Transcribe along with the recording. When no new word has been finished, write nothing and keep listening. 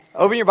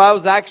Open your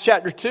Bibles, Acts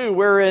chapter 2.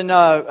 We're in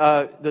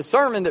the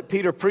sermon that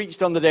Peter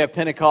preached on the day of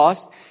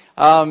Pentecost.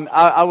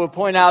 I would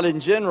point out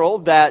in general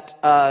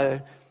that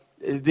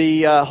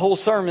the whole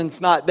sermon's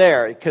not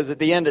there, because at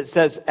the end it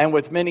says, and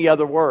with many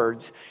other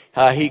words,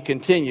 he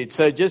continued.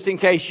 So just in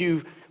case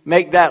you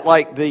make that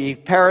like the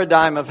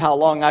paradigm of how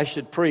long I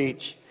should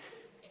preach,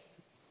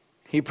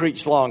 he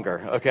preached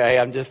longer, okay?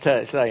 I'm just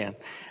saying.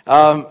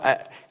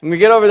 When we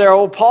get over there,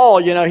 old Paul,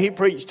 he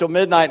preached till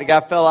midnight. The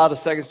guy fell out a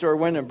second-story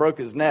window and broke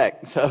his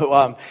neck.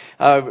 So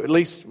at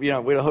least, we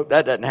don't hope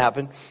that doesn't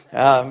happen.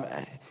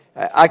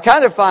 I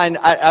kind of find,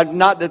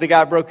 not that the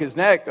guy broke his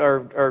neck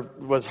or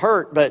was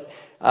hurt, but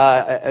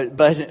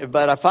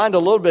I find a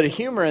little bit of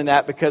humor in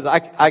that, because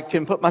I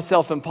can put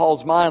myself in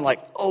Paul's mind like,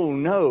 oh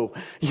no,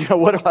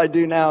 what do I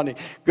do now? And he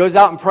goes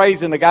out and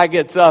prays, and the guy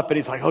gets up and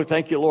he's like, oh,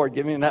 thank you, Lord,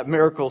 give me that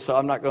miracle, so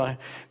I'm not going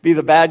to be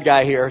the bad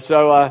guy here.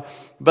 So,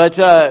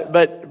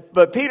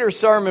 but Peter's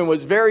sermon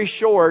was very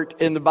short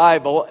in the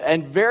Bible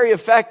and very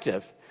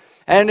effective.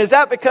 And is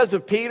that because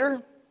of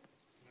Peter?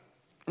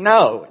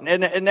 No,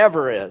 it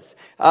never is.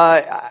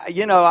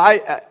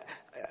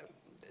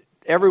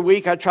 Every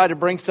week I try to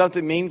bring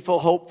something meaningful,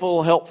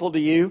 hopeful, helpful to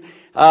you.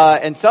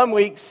 And some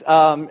weeks,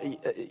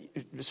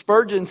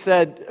 Spurgeon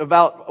said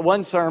about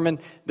one sermon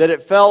that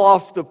it fell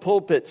off the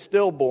pulpit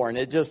stillborn.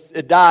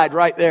 It died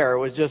right there. It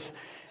was just,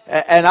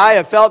 and I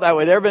have felt that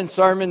way. There have been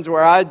sermons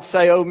where I'd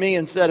say, oh, me,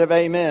 instead of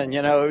amen.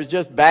 It was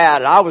just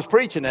bad. And I was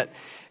preaching it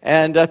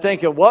and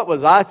thinking, what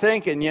was I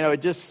thinking?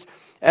 It just,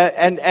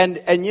 and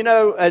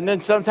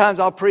then sometimes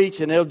I'll preach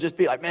and it'll just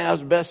be like, man, that was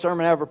the best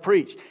sermon I ever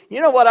preached.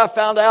 You know what I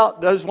found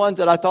out? Those ones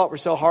that I thought were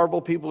so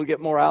horrible, people would get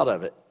more out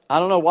of it. I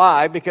don't know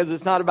why, because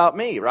it's not about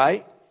me,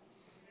 right?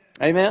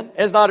 Amen?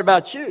 It's not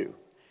about you.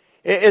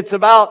 It's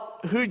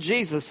about who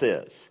Jesus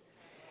is.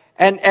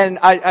 And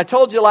I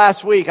told you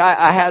last week,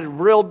 I had a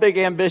real big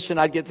ambition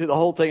I'd get through the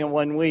whole thing in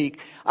 1 week.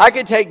 I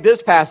could take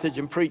this passage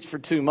and preach for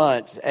 2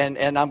 months,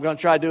 and I'm going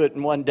to try to do it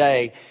in one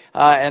day.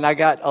 And I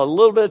got a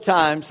little bit of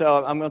time,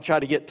 so I'm going to try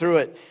to get through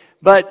it.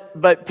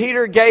 But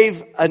Peter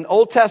gave an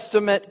Old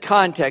Testament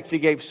context. He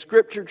gave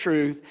Scripture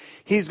truth.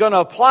 He's going to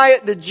apply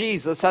it to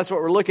Jesus. That's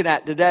what we're looking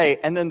at today.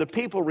 And then the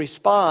people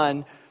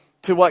respond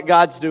to what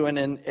God's doing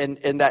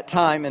in that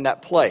time, in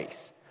that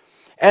place.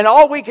 And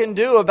all we can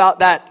do about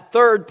that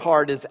third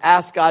part is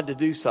ask God to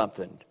do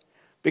something,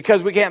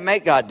 because we can't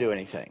make God do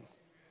anything,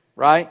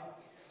 right?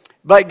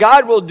 But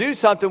God will do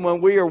something when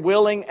we are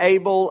willing,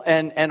 able,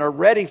 and are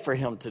ready for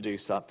Him to do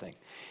something.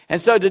 And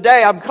so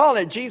today I'm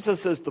calling it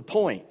Jesus is the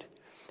point.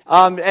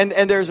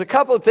 And there's a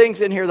couple of things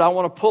in here that I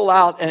want to pull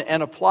out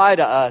and apply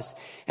to us.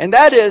 And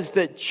that is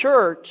that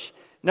church,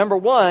 number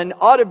one,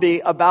 ought to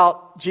be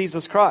about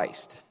Jesus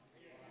Christ.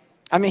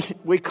 I mean,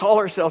 we call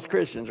ourselves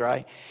Christians,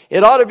 right?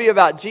 It ought to be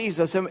about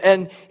Jesus.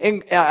 And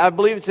I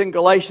believe it's in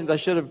Galatians. I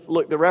should have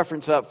looked the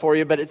reference up for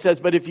you. But it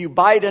says, but if you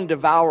bite and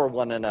devour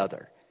one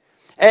another.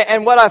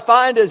 And what I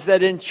find is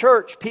that in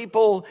church,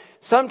 people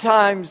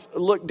sometimes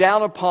look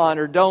down upon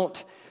or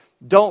don't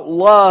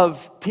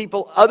love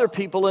other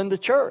people in the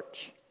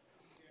church.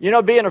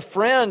 Being a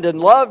friend and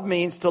love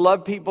means to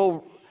love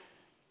people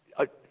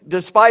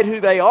despite who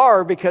they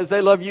are, because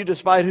they love you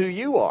despite who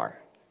you are.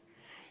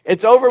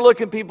 It's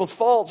overlooking people's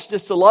faults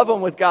just to love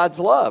them with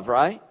God's love,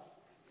 right?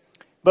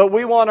 But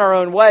we want our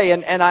own way,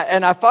 and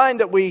I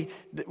find that we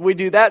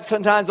do that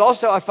sometimes.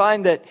 Also, I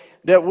find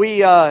that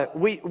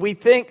we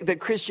think that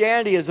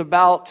Christianity is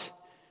about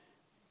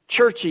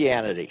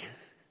churchianity.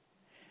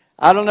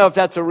 I don't know if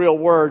that's a real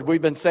word.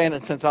 We've been saying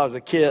it since I was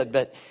a kid,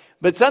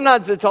 but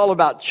sometimes it's all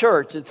about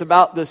church. It's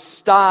about the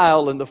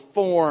style and the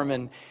form,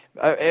 and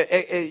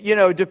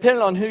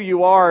depending on who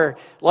you are,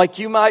 like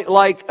you might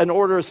like an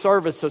order of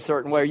service a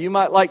certain way, or you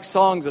might like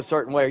songs a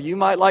certain way, or you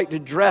might like to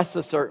dress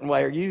a certain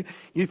way, or you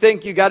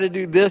think you got to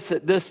do this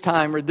at this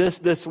time or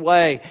this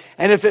way.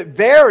 And if it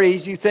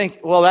varies, you think,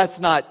 well, that's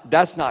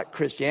not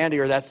Christianity,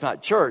 or that's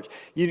not church.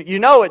 You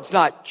know it's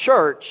not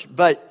church,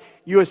 but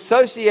you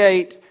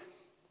associate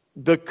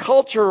the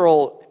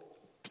cultural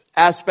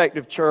aspect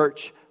of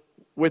church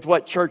with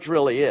what church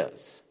really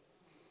is.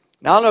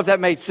 Now, I don't know if that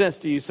made sense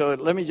to you, so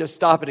let me just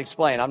stop and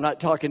explain. I'm not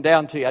talking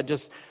down to you. I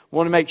just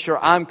want to make sure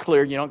I'm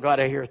clear. You don't go out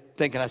of here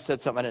thinking I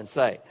said something I didn't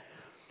say.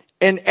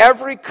 In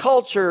every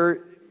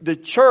culture, the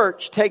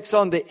church takes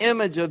on the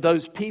image of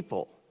those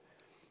people.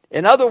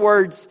 In other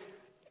words,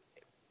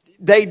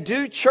 they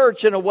do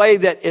church in a way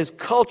that is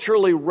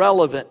culturally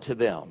relevant to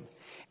them.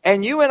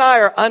 And you and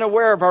I are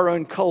unaware of our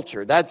own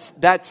culture. That's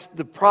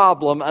the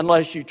problem,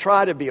 unless you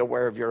try to be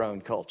aware of your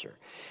own culture.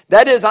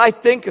 That is, I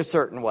think a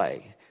certain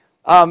way.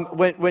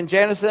 When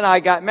Janice and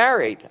I got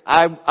married,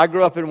 I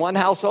grew up in one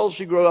household.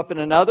 She grew up in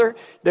another.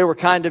 They were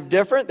kind of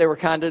different. They were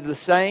kind of the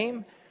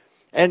same.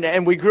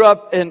 And we grew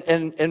up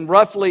in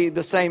roughly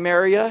the same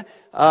area.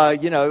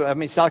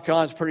 South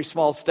Carolina's a pretty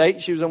small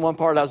state. She was in one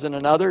part, I was in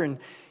another. And,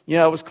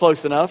 it was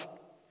close enough.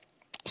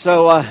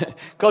 So,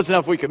 close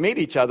enough we could meet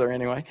each other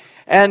anyway.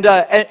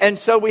 And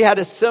so we had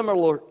a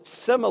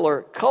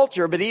similar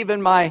culture, but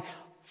even my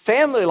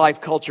family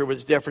life culture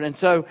was different. And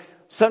so,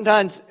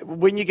 sometimes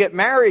when you get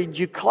married,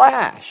 you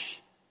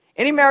clash.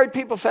 Any married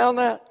people found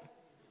that?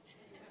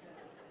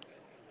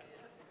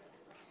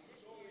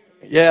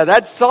 Yeah,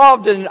 that's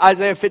solved in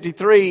Isaiah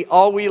 53.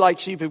 All we like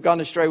sheep have gone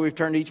astray. We've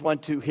turned each one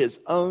to his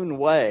own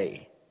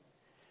way.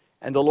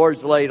 And the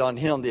Lord's laid on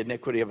him the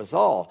iniquity of us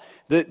all.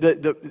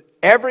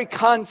 Every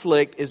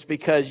conflict is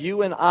because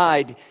you and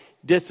I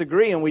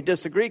disagree, and we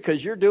disagree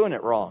because you're doing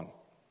it wrong.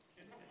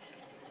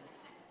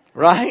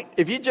 Right?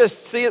 If you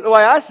just see it the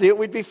way I see it,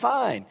 we'd be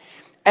fine.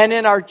 And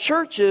in our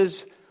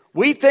churches,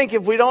 we think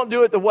if we don't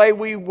do it the way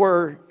we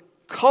were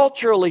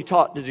culturally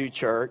taught to do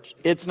church,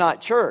 it's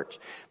not church.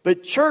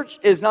 But church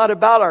is not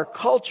about our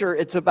culture,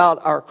 it's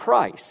about our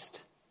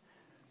Christ.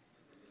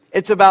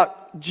 It's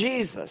about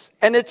Jesus.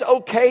 And it's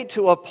okay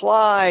to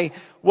apply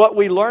what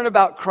we learn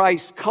about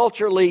Christ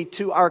culturally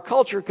to our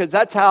culture, because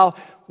that's how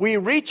we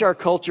reach our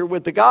culture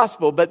with the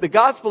gospel. But the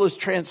gospel is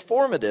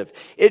transformative.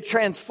 It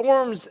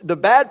transforms the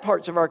bad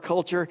parts of our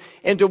culture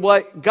into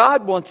what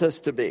God wants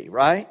us to be,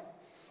 right?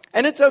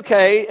 And it's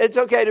okay. It's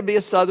okay to be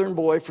a Southern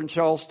boy from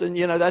Charleston.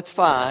 You know, that's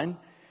fine.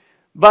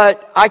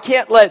 But I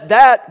can't let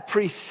that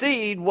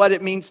precede what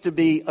it means to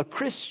be a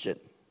Christian.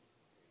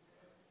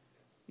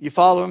 You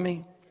following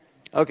me?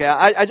 Okay,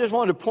 I just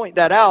wanted to point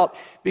that out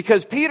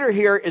because Peter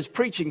here is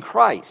preaching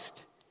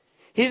Christ.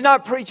 He's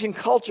not preaching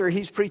culture,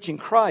 he's preaching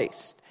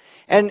Christ.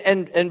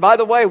 And by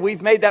the way,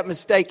 we've made that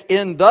mistake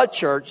in the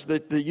church,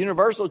 the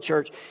universal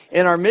church.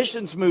 In our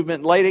missions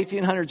movement, late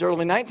 1800s,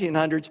 early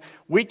 1900s,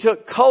 we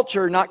took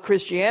culture, not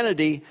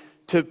Christianity,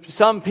 to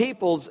some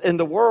peoples in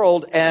the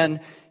world. And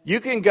you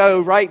can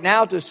go right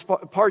now to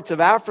parts of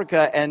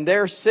Africa and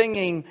they're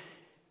singing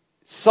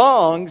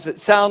songs that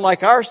sound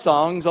like our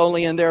songs,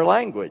 only in their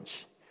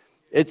language.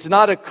 It's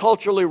not a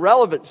culturally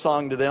relevant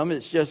song to them.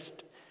 It's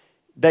just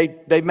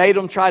they made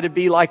them try to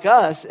be like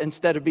us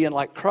instead of being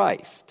like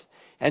Christ.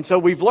 And so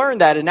we've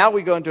learned that, and now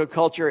we go into a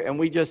culture and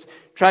we just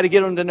try to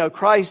get them to know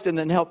Christ and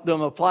then help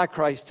them apply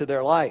Christ to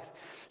their life.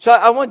 So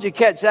I want you to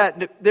catch that.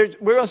 We're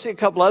going to see a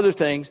couple other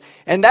things,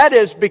 and that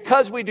is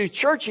because we do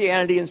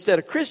churchianity instead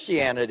of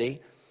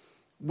Christianity,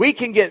 we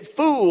can get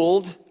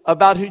fooled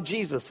about who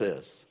Jesus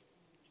is.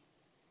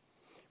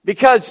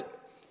 Because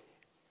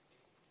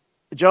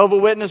Jehovah's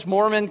Witness,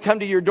 Mormon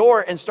come to your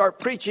door and start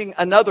preaching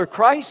another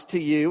Christ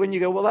to you, and you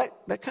go, well,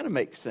 that kind of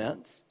makes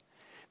sense.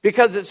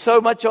 Because it's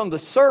so much on the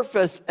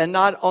surface and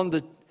not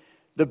on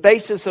the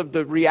basis of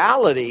the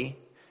reality,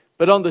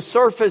 but on the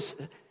surface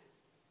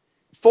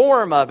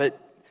form of it.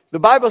 The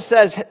Bible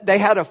says they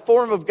had a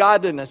form of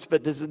godliness,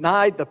 but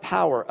denied the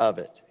power of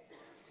it.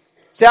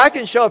 See, I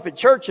can show up at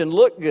church and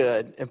look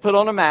good and put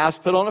on a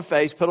mask, put on a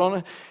face, put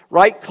on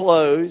right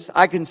clothes.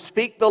 I can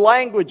speak the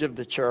language of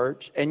the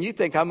church, and you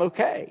think I'm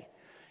okay.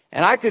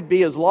 And I could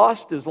be as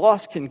lost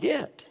can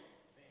get.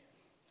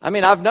 I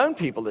mean, I've known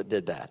people that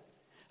did that.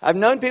 I've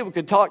known people who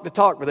could talk the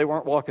talk, but they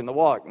weren't walking the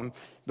walk. And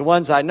the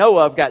ones I know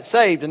of got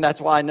saved, and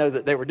that's why I know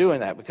that they were doing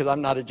that, because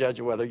I'm not a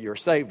judge of whether you're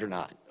saved or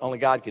not. Only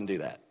God can do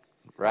that,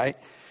 right?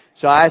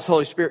 So I ask the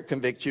Holy Spirit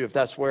convict you if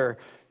that's where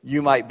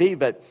you might be.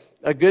 But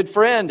a good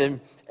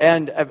friend,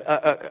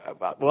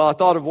 well, I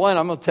thought of one.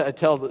 I'm going to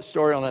tell the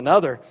story on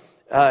another.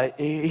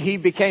 He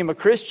became a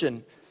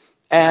Christian.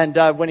 And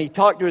when he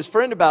talked to his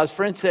friend about it, his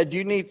friend said,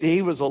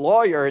 he was a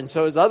lawyer. And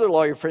so his other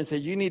lawyer friend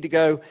said, you need to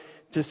go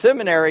to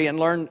seminary and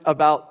learn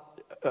about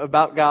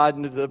God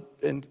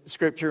and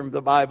Scripture and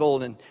the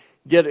Bible and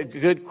get a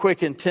good,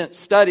 quick, intense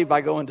study by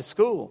going to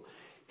school.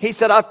 He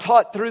said, I've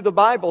taught through the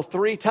Bible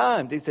 3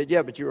 times. He said,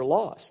 yeah, but you were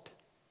lost.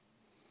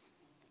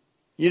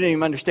 You didn't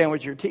even understand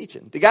what you were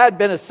teaching. The guy had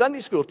been a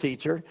Sunday school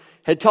teacher,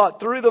 had taught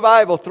through the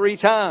Bible 3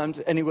 times,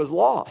 and he was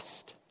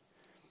lost.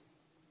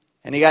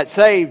 And he got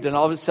saved, and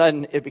all of a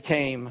sudden it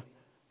became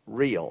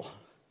real.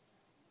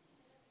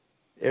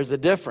 There's a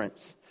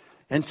difference.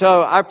 And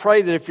so I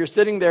pray that if you're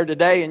sitting there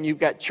today and you've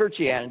got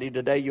churchianity,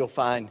 today you'll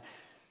find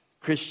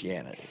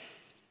Christianity.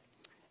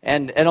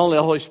 And only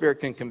the Holy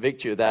Spirit can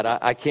convict you of that.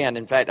 I can't.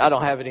 In fact, I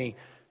don't have any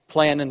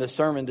plan in the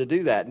sermon to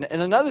do that.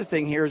 And another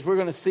thing here is we're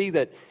going to see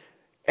that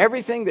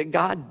everything that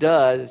God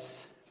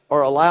does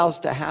or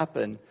allows to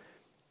happen,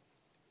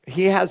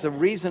 He has a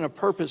reason, a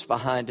purpose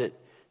behind it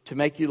to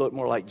make you look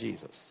more like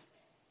Jesus.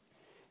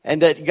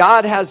 And that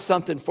God has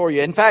something for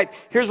you. In fact,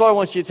 here's what I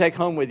want you to take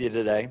home with you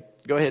today.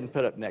 Go ahead and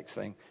put up next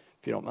thing,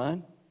 if you don't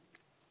mind.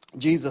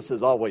 Jesus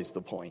is always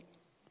the point.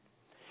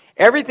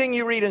 Everything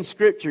you read in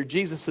Scripture,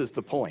 Jesus is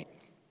the point.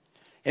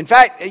 In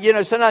fact,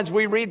 sometimes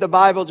we read the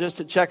Bible just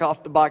to check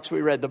off the box we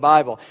read the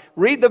Bible.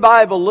 Read the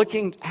Bible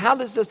looking, how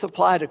does this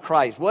apply to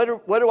Christ? What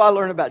do I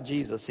learn about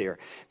Jesus here?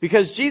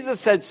 Because Jesus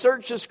said,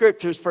 search the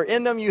Scriptures, for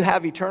in them you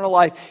have eternal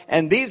life,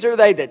 and these are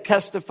they that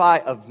testify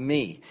of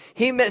me.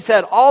 He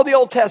said all the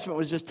Old Testament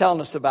was just telling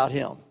us about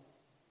Him.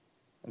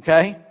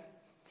 Okay?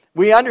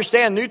 We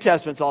understand New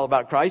Testament's all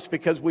about Christ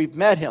because we've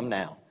met Him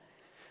now.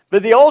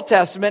 But the Old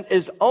Testament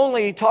is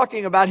only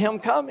talking about Him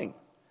coming.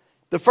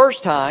 The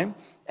first time,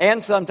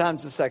 and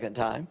sometimes the second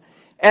time.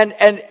 And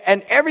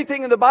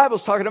everything in the Bible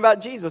is talking about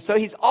Jesus. So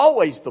He's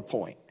always the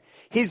point.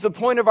 He's the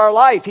point of our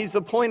life. He's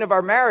the point of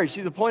our marriage.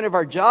 He's the point of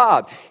our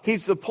job.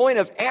 He's the point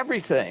of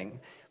everything.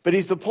 but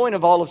he's the point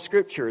of all of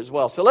Scripture as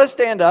well. So let's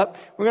stand up.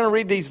 We're going to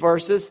read these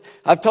verses.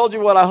 I've told you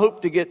what I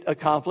hope to get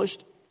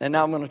accomplished, and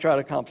now I'm going to try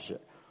to accomplish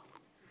it.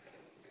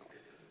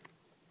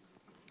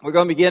 We're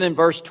going to begin in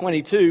verse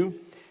 22,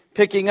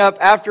 picking up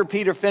after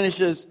Peter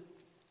finishes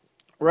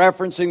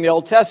referencing the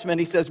Old Testament.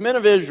 He says, "Men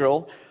of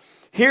Israel,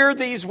 hear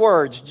these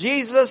words.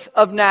 Jesus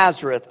of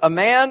Nazareth, a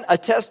man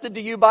attested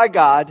to you by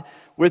God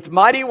with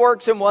mighty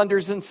works and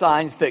wonders and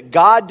signs that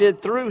God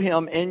did through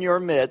him in your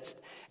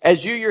midst,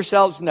 as you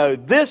yourselves know,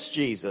 this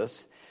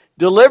Jesus,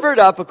 delivered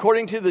up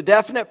according to the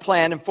definite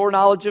plan and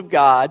foreknowledge of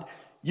God,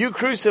 you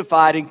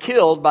crucified and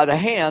killed by the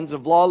hands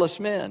of lawless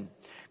men.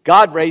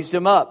 God raised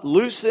him up,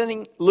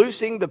 loosing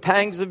the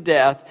pangs of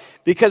death,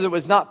 because it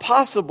was not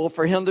possible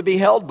for him to be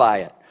held by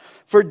it.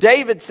 For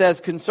David says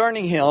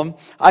concerning him,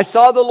 I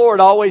saw the Lord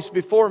always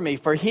before me,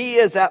 for he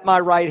is at my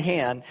right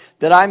hand,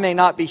 that I may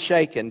not be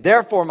shaken.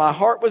 Therefore my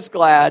heart was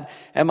glad,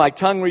 and my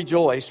tongue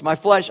rejoiced. My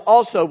flesh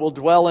also will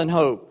dwell in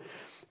hope.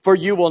 For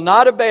you will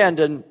not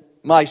abandon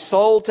my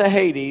soul to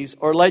Hades,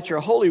 or let your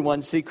Holy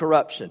One see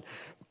corruption.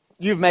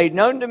 You've made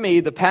known to me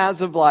the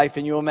paths of life,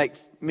 and you will make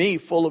me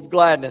full of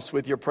gladness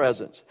with your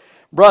presence.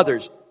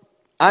 Brothers,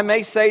 I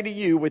may say to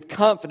you with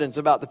confidence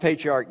about the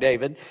patriarch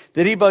David,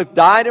 that he both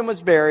died and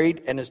was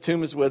buried, and his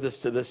tomb is with us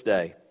to this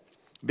day.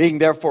 Being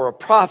therefore a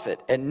prophet,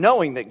 and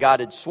knowing that God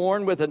had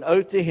sworn with an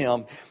oath to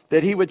him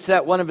that he would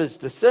set one of his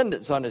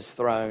descendants on his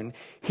throne,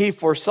 he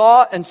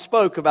foresaw and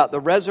spoke about the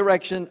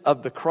resurrection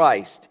of the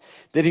Christ,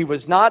 that he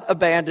was not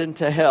abandoned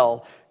to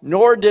hell,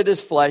 nor did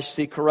his flesh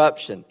see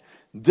corruption.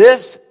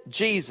 This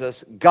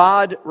Jesus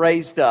God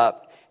raised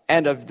up,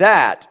 and of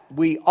that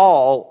we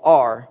all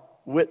are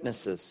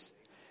witnesses.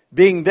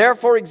 Being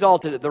therefore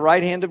exalted at the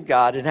right hand of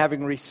God, and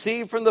having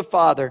received from the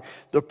Father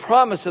the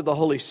promise of the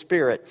Holy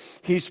Spirit,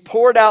 he's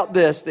poured out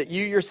this that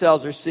you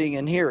yourselves are seeing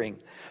and hearing.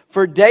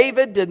 For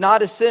David did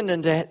not ascend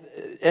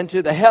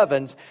into the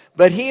heavens,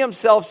 but he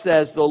himself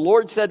says, the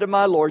Lord said to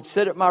my Lord,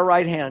 sit at my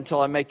right hand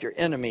until I make your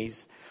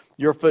enemies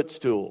your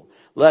footstool.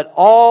 Let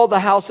all the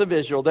house of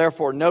Israel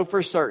therefore know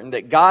for certain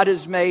that God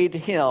has made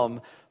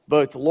him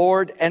both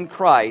Lord and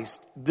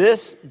Christ,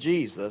 this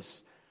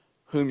Jesus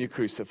whom you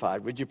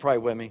crucified." Would you pray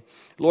with me?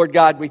 Lord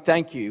God, we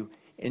thank you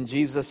in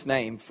Jesus'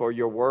 name for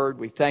your word.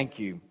 We thank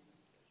you,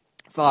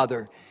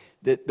 Father,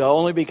 that the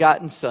only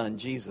begotten Son,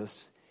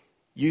 Jesus,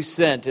 you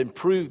sent and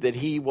proved that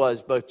he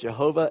was both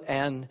Jehovah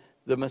and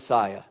the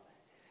Messiah.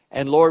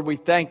 And Lord, we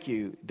thank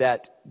you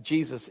that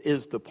Jesus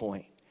is the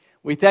point.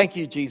 We thank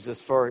you,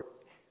 Jesus, for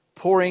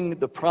pouring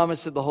the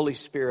promise of the Holy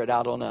Spirit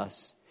out on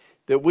us,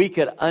 that we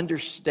could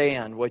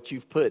understand what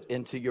you've put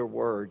into your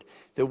word,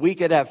 that we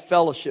could have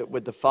fellowship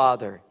with the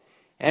Father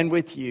and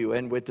with you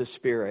and with the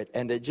Spirit,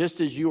 and that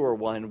just as you are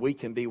one, we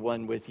can be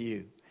one with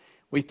you.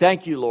 We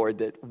thank you, Lord,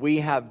 that we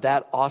have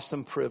that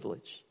awesome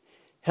privilege.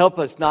 Help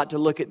us not to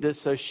look at this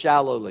so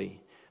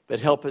shallowly, but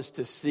help us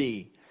to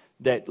see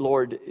that,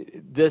 Lord,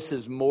 this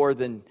is more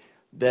than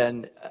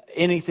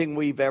anything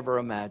we've ever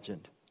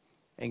imagined.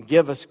 And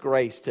give us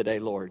grace today,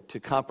 Lord, to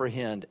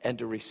comprehend and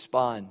to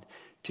respond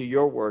to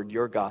your word,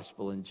 your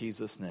gospel, in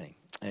Jesus' name.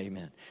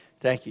 Amen.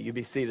 Thank you. You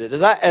be seated.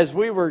 As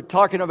we were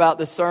talking about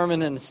this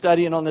sermon and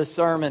studying on this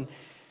sermon,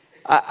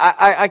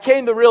 I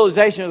came to the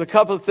realization of a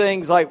couple of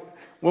things. Like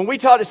when we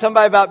talk to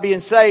somebody about being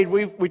saved,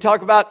 we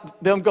talk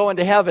about them going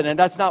to heaven, and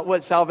that's not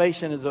what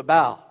salvation is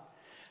about.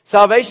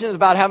 Salvation is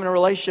about having a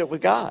relationship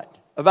with God,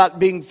 about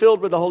being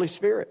filled with the Holy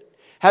Spirit,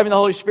 having the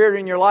Holy Spirit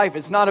in your life.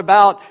 It's not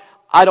about,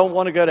 I don't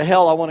want to go to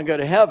hell, I want to go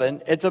to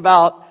heaven. It's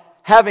about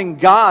having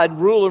God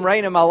rule and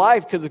reign in my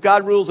life, because if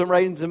God rules and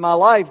reigns in my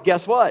life,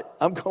 guess what?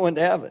 I'm going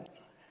to heaven.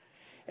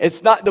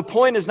 It's not, the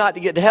point is not to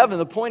get to heaven,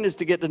 the point is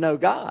to get to know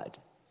God,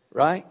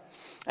 right?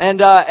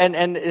 And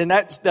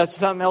that's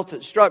something else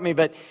that struck me.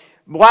 But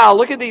wow,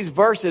 look at these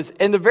verses.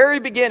 In the very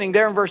beginning,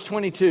 there in verse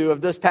 22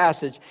 of this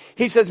passage,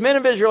 he says, "Men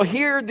of Israel,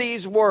 hear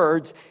these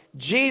words.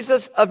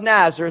 Jesus of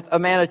Nazareth, a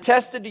man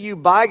attested to you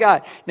by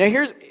God." Now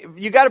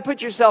you got to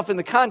put yourself in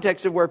the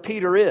context of where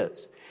Peter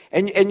is.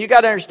 And you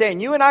got to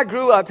understand, you and I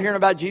grew up hearing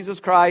about Jesus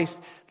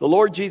Christ, the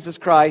Lord Jesus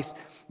Christ.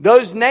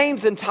 Those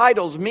names and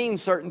titles mean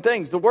certain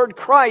things. The word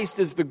Christ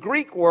is the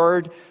Greek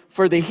word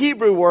for the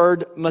Hebrew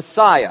word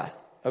Messiah.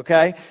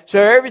 Okay?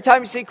 So every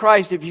time you see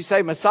Christ, if you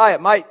say Messiah,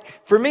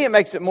 for me, it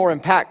makes it more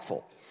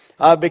impactful.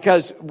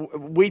 Because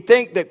we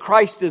think that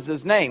Christ is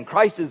his name.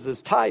 Christ is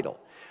his title.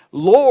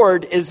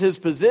 Lord is his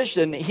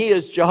position. He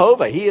is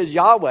Jehovah. He is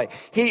Yahweh.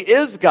 He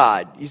is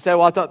God. You say,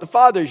 well, I thought the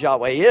Father is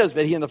Yahweh. He is,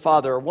 but he and the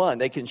Father are one.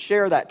 They can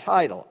share that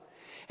title.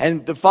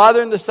 And the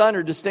Father and the Son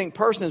are distinct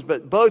persons,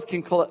 but both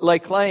can lay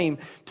claim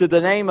to the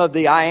name of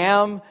the I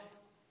am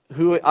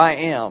who I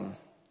am.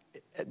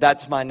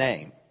 That's my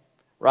name,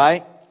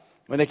 right?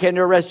 When they came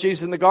to arrest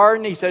Jesus in the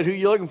garden, he said, "Who are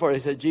you looking for?" They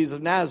said, "Jesus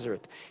of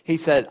Nazareth." He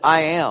said,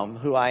 "I am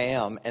who I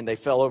am," and they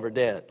fell over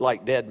dead,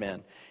 like dead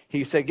men.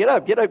 He said, "Get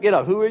up, get up, get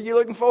up. Who are you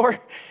looking for?"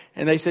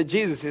 And they said,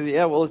 "Jesus." He said,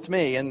 "Yeah, well, it's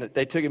me." And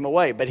they took him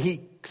away. But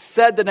he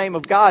said the name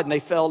of God, and they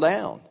fell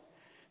down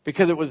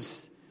because it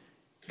was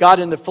God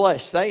in the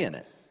flesh saying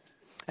it.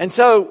 And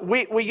so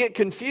we get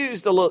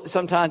confused a little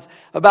sometimes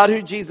about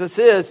who Jesus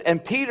is.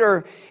 And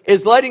Peter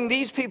is letting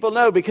these people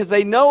know because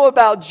they know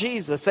about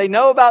Jesus. They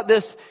know about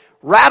this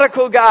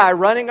radical guy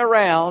running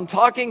around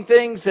talking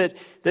things that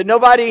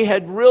nobody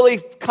had really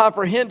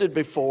comprehended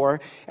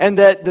before. And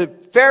that the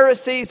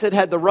Pharisees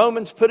had the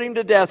Romans put him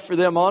to death for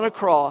them on a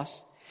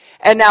cross.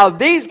 And now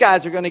these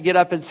guys are going to get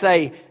up and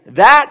say,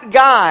 that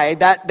guy,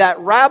 that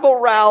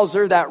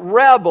rabble-rouser, that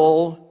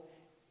rebel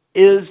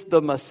is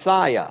the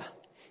Messiah.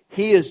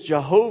 He is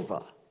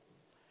Jehovah.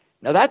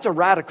 Now that's a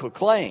radical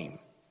claim.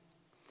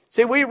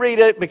 See, we read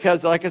it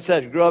because, like I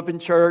said, grew up in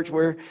church.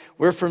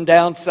 We're from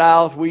down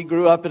south. We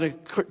grew up in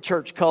a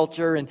church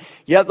culture. And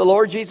yet the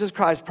Lord Jesus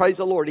Christ, praise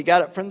the Lord, He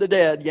got up from the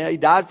dead. He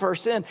died for our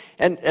sin.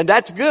 And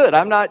that's good.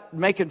 I'm not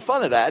making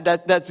fun of that.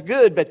 That's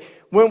good. But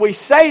when we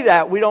say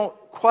that, we don't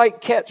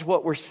quite catch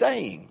what we're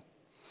saying.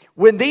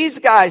 When these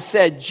guys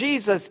said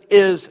Jesus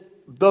is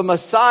the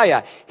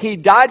Messiah, He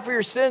died for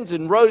your sins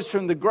and rose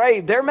from the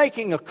grave, they're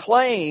making a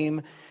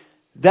claim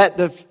that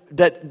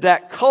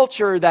that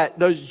culture, that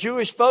those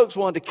Jewish folks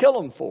wanted to kill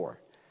Him for.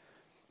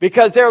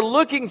 Because they're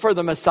looking for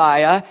the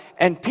Messiah,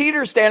 and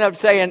Peter stand up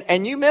saying,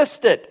 and you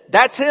missed it.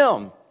 That's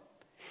Him.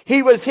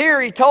 He was here.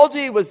 He told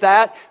you He was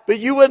that, but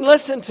you wouldn't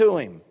listen to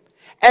Him.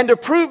 And to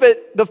prove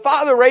it, the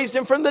Father raised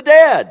Him from the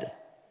dead.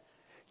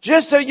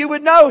 Just so you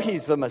would know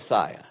He's the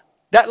Messiah.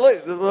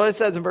 Look what it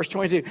says in verse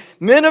 22.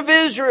 Men of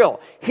Israel,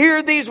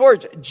 hear these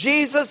words.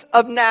 Jesus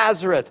of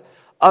Nazareth,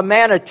 a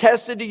man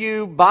attested to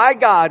you by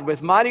God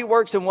with mighty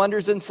works and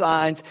wonders and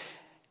signs.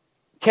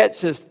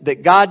 Catch this,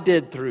 that God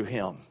did through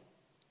Him.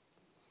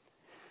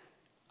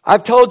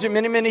 I've told you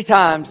many, many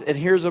times, and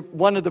here's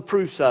one of the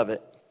proofs of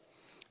it,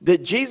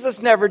 that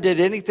Jesus never did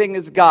anything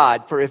as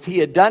God. For if He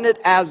had done it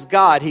as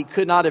God, He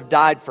could not have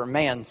died for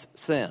man's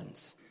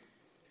sins.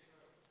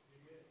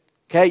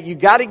 Okay, you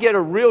got to get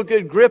a real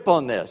good grip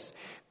on this.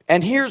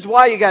 And here's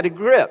why you got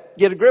to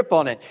get a grip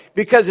on it.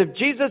 Because if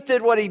Jesus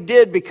did what He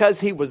did because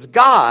He was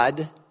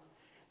God,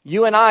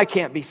 you and I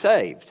can't be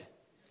saved.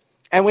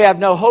 And we have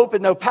no hope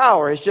and no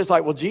power. It's just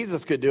like, well,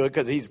 Jesus could do it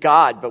because He's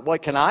God, but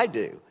what can I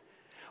do?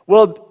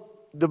 Well,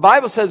 the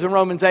Bible says in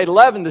Romans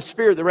 8:11, the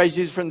Spirit that raised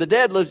Jesus from the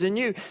dead lives in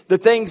you. The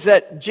things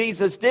that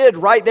Jesus did,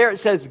 right there it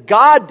says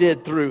God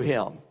did through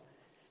Him.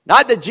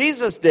 Not that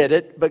Jesus did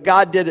it, but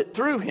God did it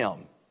through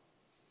Him.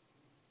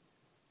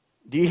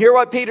 Do you hear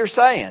what Peter's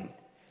saying?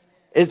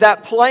 Is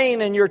that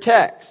plain in your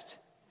text?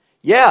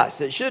 Yes,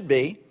 it should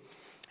be.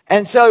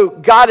 And so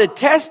God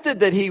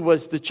attested that He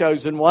was the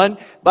chosen one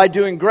by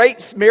doing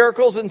great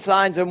miracles and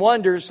signs and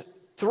wonders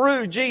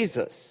through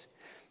Jesus.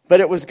 But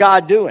it was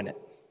God doing it.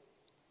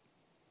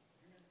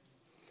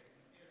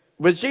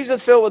 Was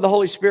Jesus filled with the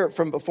Holy Spirit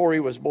from before He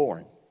was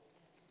born?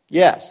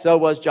 Yes, so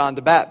was John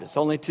the Baptist.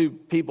 Only two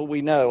people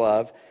we know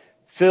of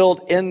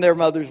filled in their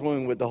mother's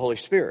womb with the Holy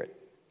Spirit.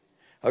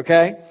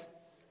 Okay?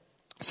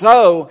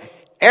 So,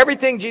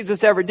 everything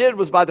Jesus ever did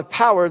was by the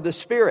power of the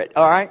Spirit,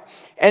 all right?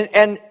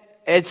 And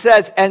it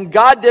says, and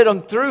God did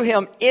them through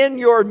Him in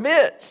your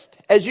midst,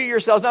 as you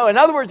yourselves know. In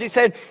other words, He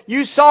said,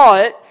 you saw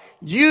it,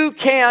 you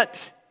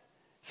can't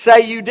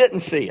say you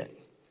didn't see it.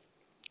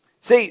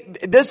 See,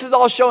 this is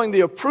all showing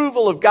the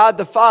approval of God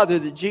the Father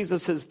that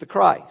Jesus is the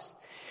Christ.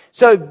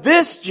 So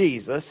this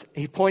Jesus,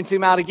 He points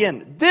Him out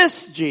again,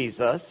 this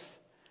Jesus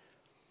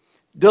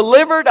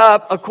delivered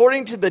up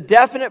according to the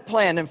definite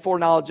plan and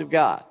foreknowledge of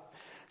God.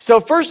 So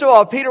first of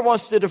all, Peter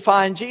wants to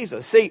define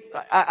Jesus. See,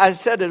 I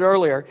said it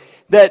earlier,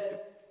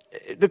 that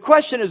the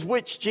question is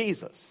which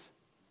Jesus?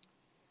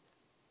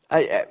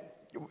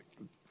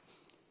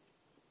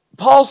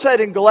 Paul said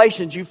in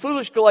Galatians, you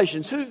foolish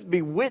Galatians, who's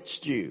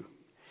bewitched you?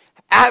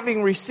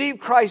 Having received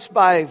Christ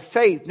by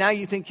faith, now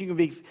you think you can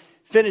be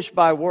finished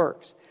by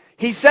works.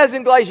 He says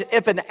in Galatians,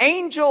 if an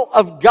angel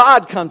of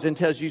God comes and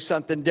tells you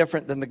something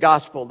different than the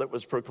gospel that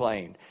was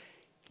proclaimed,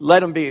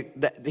 let him be,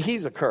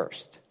 he's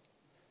accursed.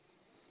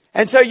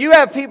 And so you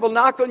have people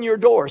knock on your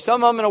door,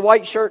 some of them in a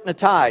white shirt and a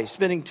tie,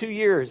 spending 2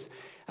 years.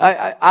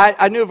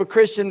 I knew of a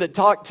Christian that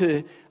talked to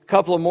a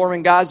couple of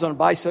Mormon guys on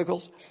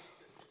bicycles.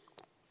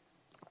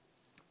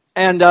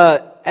 And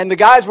the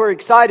guys were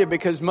excited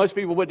because most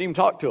people wouldn't even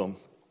talk to them.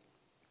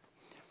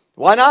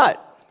 Why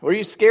not? What are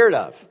you scared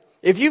of?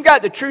 If you've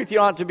got the truth, you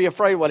don't have to be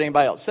afraid of what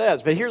anybody else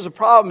says. But here's the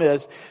problem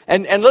is,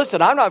 and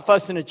listen, I'm not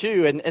fussing at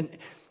you. And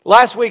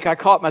last week I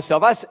caught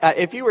myself.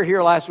 If you were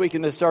here last week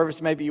in this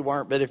service, maybe you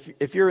weren't. But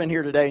if you're in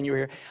here today and you were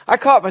here, I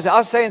caught myself. I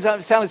was saying something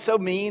that sounded so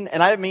mean,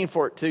 and I didn't mean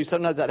for it to.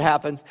 Sometimes that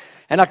happens.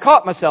 And I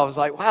caught myself. I was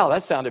like, wow,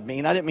 that sounded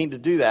mean. I didn't mean to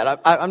do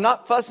that. I'm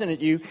not fussing at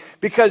you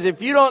because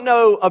if you don't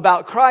know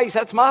about Christ,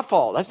 that's my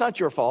fault. That's not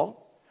your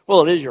fault.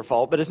 Well, it is your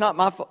fault, but it's not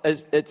my fault.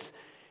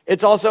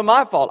 It's also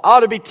my fault. I ought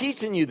to be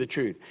teaching you the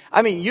truth.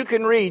 I mean, you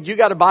can read. You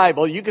got a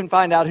Bible. You can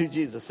find out who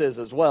Jesus is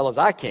as well as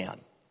I can.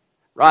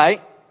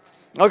 Right?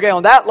 Okay,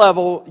 on that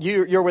level,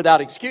 you're without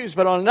excuse.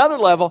 But on another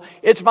level,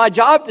 it's my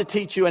job to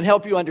teach you and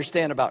help you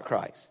understand about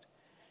Christ.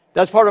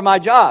 That's part of my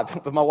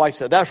job. But my wife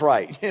said, that's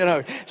right.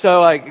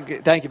 So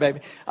thank you,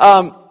 baby.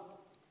 But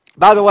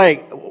By the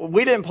way,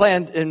 we didn't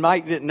plan, and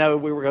Mike didn't know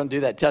we were going to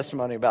do that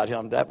testimony about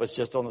him. That was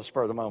just on the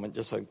spur of the moment,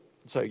 just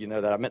so you know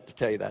that. I meant to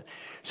tell you that.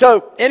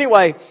 So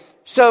anyway,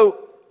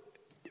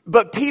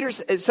 but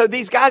so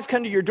these guys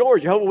come to your door,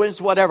 Jehovah's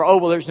Witnesses, whatever. Oh,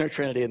 well, there's no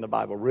Trinity in the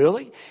Bible.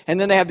 Really? And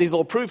then they have these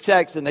little proof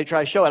texts, and they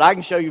try to show it. I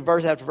can show you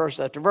verse after verse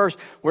after verse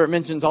where it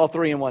mentions all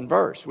three in one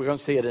verse. We're going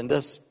to see it in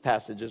this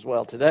passage as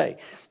well today.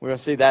 We're going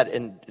to see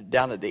that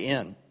down at the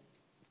end.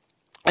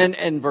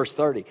 And verse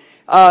 30.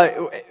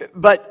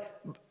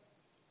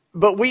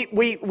 But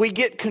we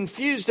get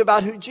confused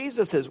about who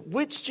Jesus is.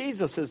 Which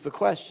Jesus is the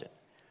question?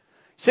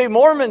 See,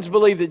 Mormons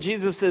believe that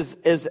Jesus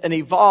is an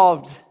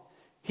evolved.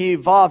 He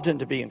evolved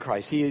into being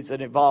Christ. He is an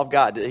evolved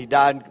God. That he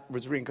died,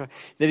 was reincarnated.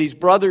 That he's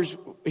brothers.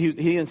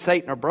 He and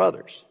Satan are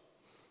brothers.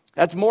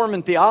 That's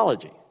Mormon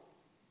theology.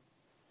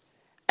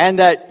 And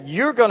that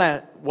you're going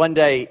to one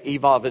day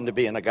evolve into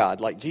being a God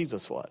like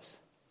Jesus was.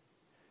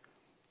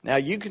 Now,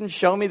 you can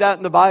show me that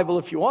in the Bible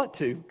if you want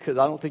to, because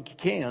I don't think you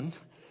can.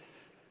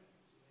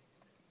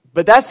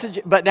 But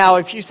now,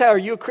 if you say, are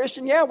you a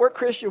Christian? Yeah, we're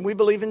Christian. We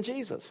believe in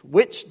Jesus.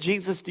 Which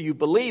Jesus do you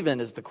believe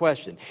in is the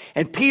question.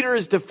 And Peter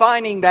is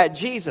defining that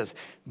Jesus.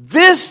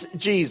 This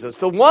Jesus,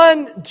 the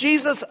one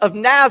Jesus of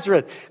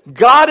Nazareth,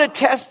 God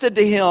attested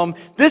to him.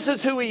 This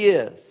is who he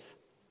is.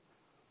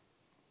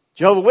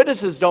 Jehovah's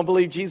Witnesses don't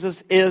believe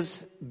Jesus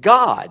is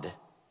God.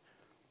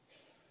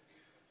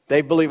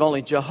 They believe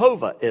only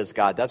Jehovah is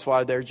God. That's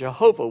why they're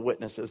Jehovah's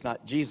Witnesses,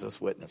 not Jesus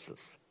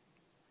Witnesses.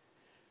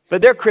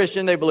 But they're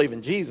Christian. They believe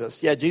in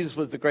Jesus. Yeah, Jesus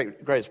was the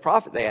greatest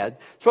prophet they had.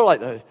 Sort of like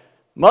the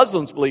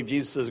Muslims believe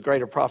Jesus is a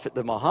greater prophet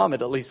than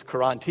Muhammad. At least the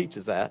Quran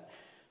teaches that.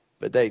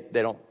 But they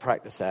don't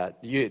practice that.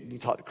 You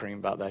talk to Kareem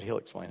about that. He'll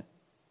explain it.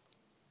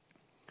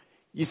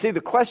 You see, the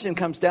question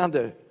comes down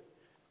to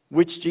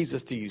which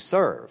Jesus do you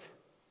serve?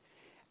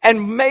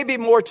 And maybe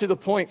more to the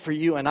point for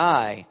you and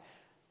I,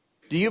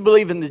 do you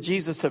believe in the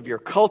Jesus of your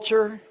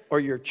culture or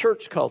your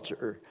church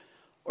culture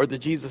or the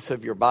Jesus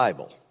of your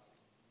Bible?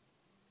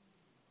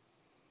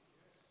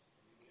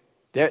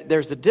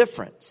 There's a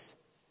difference.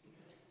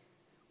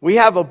 We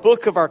have a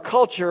book of our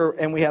culture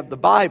and we have the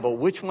Bible.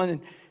 Which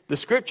one, the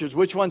scriptures,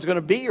 which one's going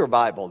to be your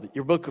Bible?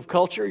 Your book of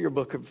culture or your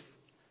book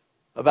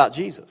about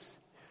Jesus?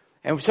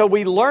 And so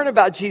we learn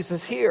about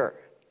Jesus here.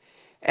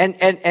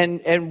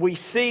 And we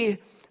see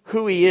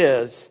who he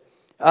is,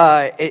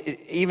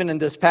 even in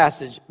this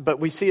passage, but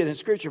we see it in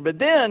Scripture. But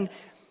then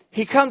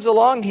he comes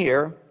along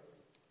here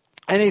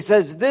and he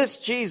says, this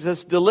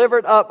Jesus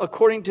delivered up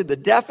according to the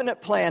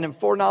definite plan and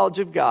foreknowledge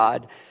of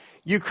God,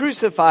 you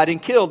crucified and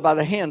killed by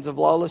the hands of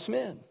lawless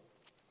men.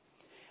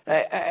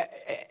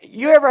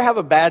 You ever have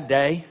a bad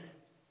day?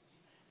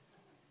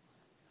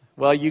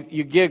 Well,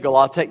 you giggle.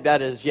 I'll take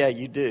that as, yeah,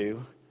 you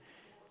do.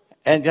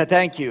 And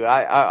thank you.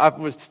 I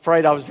was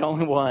afraid I was the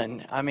only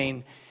one. I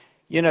mean,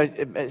 you know,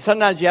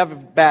 sometimes you have a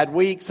bad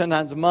week,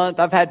 sometimes a month.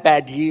 I've had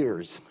bad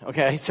years.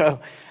 Okay, so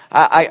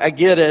I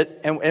get it,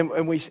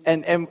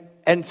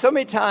 and so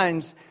many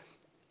times,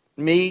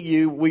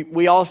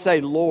 we all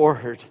say,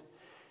 Lord.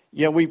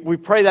 You know, we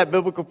pray that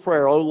biblical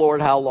prayer, oh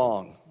Lord, how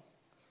long?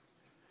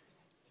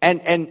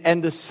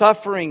 And the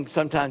suffering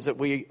sometimes that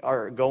we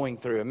are going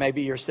through, and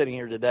maybe you're sitting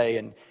here today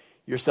and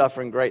you're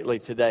suffering greatly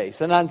today.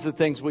 Sometimes the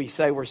things we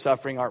say we're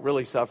suffering aren't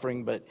really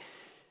suffering, but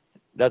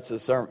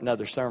that's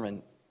another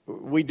sermon.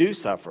 We do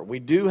suffer. We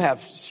do have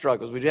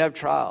struggles. We do have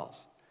trials.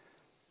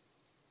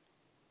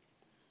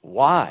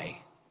 Why?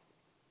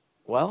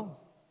 Well,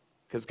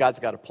 because God's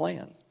got a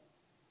plan.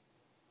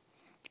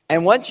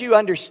 And once you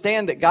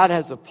understand that God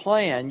has a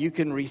plan, you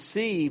can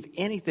receive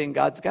anything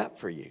God's got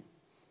for you.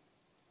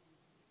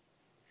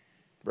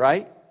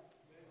 Right?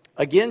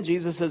 Again,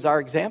 Jesus is our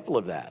example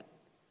of that.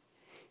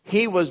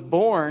 He was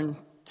born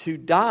to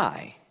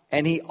die,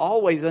 and he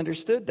always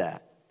understood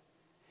that.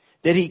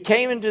 That he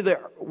came into the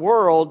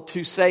world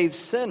to save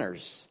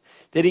sinners.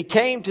 That he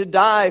came to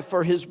die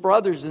for his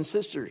brothers and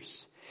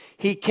sisters.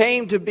 He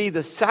came to be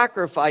the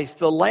sacrifice,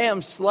 the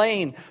lamb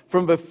slain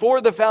from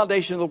before the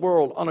foundation of the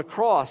world on a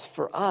cross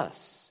for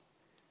us.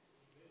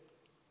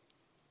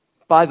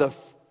 The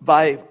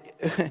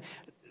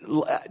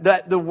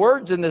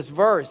words in this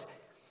verse,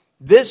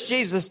 this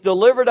Jesus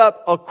delivered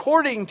up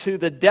according to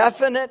the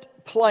definite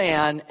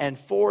plan and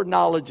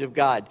foreknowledge of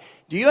God.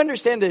 Do you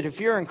understand that if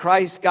you're in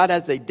Christ, God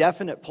has a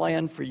definite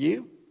plan for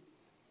you?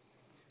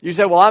 You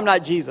say, well, I'm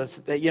not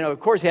Jesus. You know, of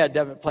course he had a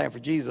definite plan for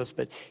Jesus,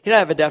 but he didn't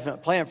have a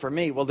definite plan for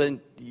me. Well,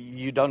 then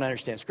you don't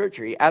understand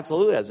Scripture. He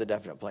absolutely has a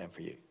definite plan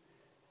for you.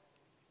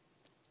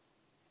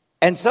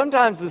 And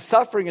sometimes the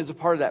suffering is a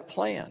part of that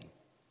plan.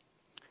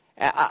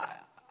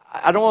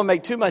 I don't want to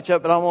make too much of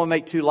it, but I don't want to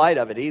make too light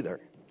of it either.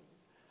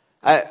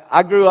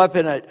 I grew up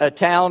in a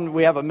town.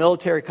 We have a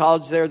military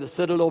college there, the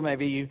Citadel.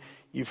 Maybe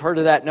you've heard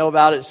of that, know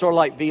about it. It's sort of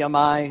like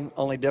VMI,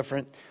 only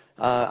different,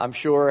 I'm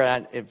sure.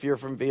 And if you're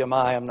from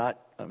VMI,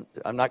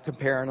 I'm not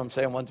comparing them,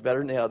 saying one's better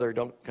than the other.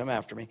 Don't come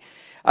after me.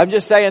 I'm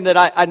just saying that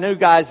I knew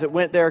guys that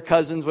went there,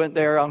 cousins went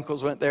there,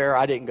 uncles went there.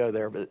 I didn't go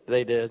there, but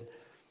they did.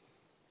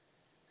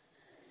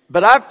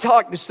 But I've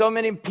talked to so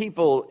many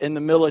people in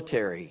the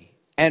military,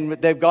 And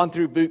they've gone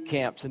through boot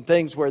camps and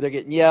things where they're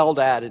getting yelled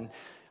at and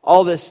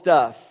all this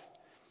stuff.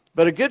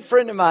 But a good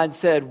friend of mine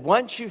said,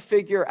 once you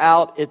figure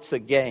out it's a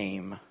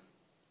game,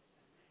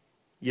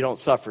 you don't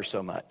suffer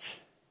so much.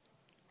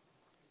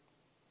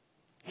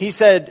 He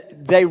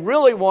said, they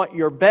really want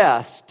your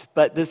best,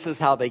 but this is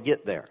how they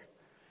get there.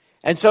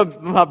 And so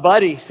my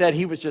buddy said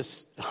he was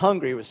just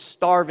hungry. He was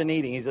starving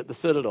eating. He's at the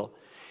Citadel.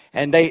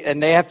 And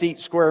they have to eat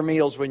square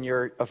meals when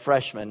you're a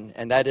freshman.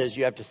 And that is,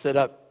 you have to sit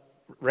up,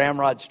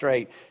 ramrod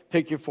straight,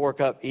 pick your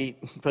fork up,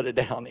 eat, put it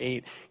down,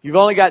 eat. You've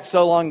only got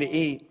so long to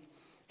eat.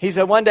 He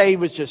said one day he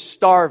was just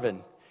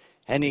starving.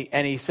 And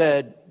he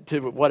said to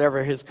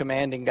whatever his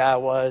commanding guy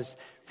was,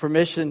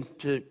 permission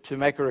to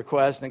make a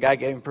request. And the guy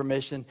gave him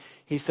permission.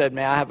 He said,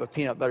 may I have a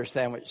peanut butter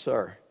sandwich,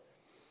 sir?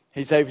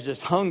 He said he was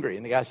just hungry.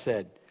 And the guy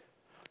said,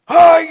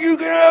 "Hi, you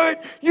can have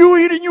it. You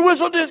eat and you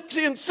whistle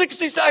Dixie in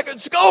 60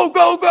 seconds. Go,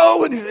 go,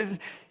 go." And he said,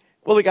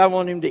 well, the guy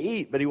wanted him to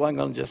eat, but he wasn't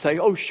going to just say,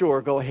 "Oh,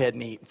 sure, go ahead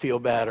and eat and feel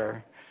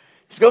better."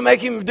 He's going to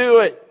make him do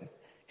it.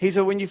 He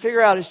said, when you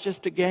figure out it's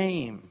just a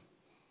game,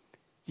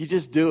 you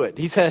just do it.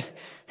 He said,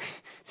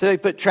 so they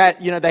put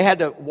they had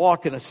to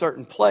walk in a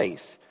certain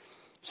place.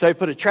 So they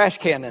put a trash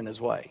can in his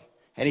way.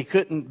 And he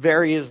couldn't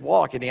vary his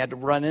walk, and he had to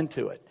run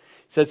into it.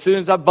 He said, as soon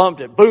as I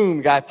bumped it, boom,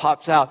 the guy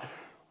pops out.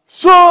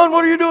 "Son,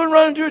 what are you doing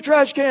running to a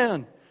trash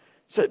can?" He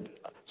said,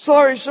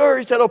 "Sorry, sir."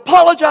 He said,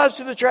 "Apologize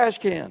to the trash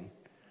can."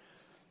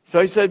 So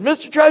he said,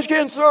 "Mr. Trash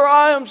Can, sir,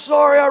 I am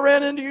sorry I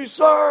ran into you,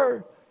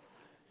 sir."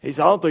 He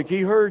said, "I don't think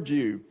he heard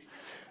you."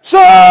 "Sir,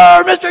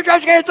 Mr.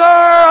 Trash Can, sir,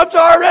 I'm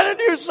sorry I ran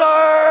into you,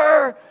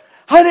 sir.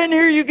 I didn't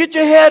hear you. Get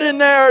your head in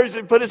there." He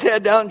said, put his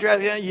head down in the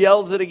trash can,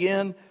 yells it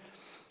again.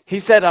 He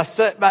said, I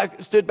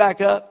stood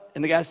back up,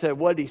 and the guy said,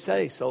 "What did he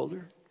say,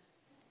 soldier?"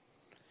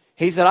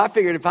 He said, "I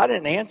figured if I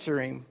didn't answer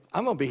him,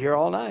 I'm going to be here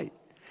all night."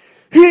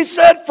 He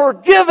said,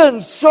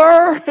 "Forgiven,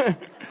 sir."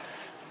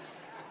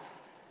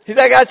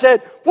 That guy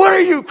said, "What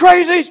are you,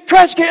 crazy?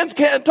 Trash cans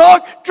can't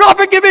talk. Drop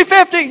it, give me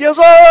 50. Yes,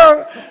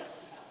 sir."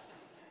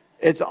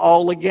 It's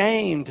all a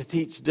game to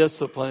teach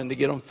discipline, to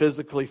get them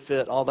physically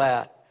fit, all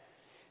that.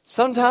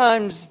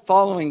 Sometimes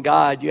following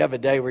God, you have a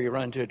day where you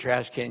run into a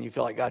trash can, you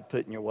feel like God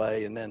put in your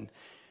way, and then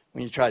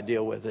when you try to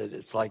deal with it,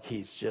 it's like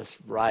he's just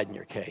riding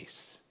your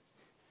case.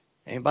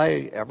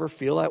 Anybody ever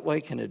feel that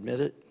way, can admit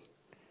it?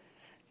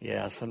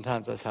 Yeah,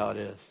 sometimes that's how it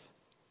is.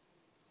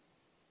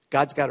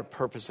 God's got a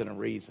purpose and a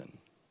reason.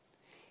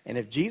 And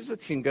if Jesus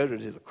can go to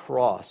the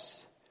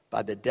cross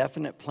by the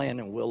definite plan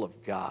and will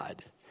of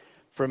God,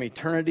 from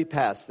eternity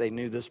past, they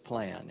knew this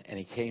plan, and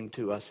he came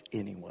to us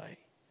anyway.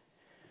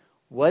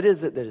 What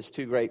is it that is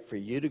too great for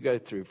you to go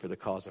through for the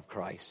cause of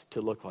Christ,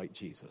 to look like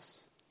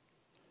Jesus?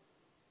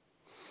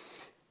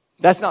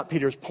 That's not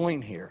Peter's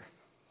point here.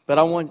 But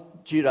I want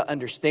you to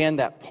understand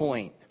that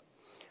point.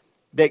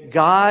 That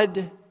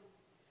God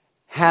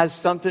has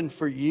something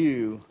for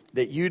you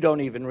that you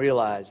don't even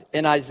realize.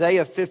 In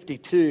Isaiah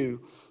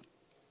 52,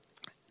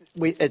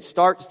 it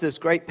starts this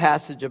great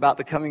passage about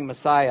the coming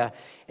Messiah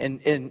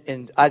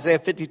in Isaiah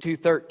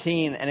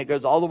 52:13, and it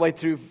goes all the way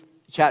through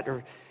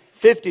chapter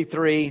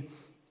 53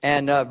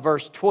 and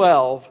verse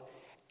 12.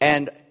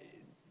 And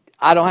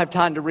I don't have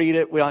time to read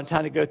it. We don't have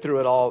time to go through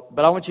it all.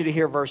 But I want you to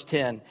hear verse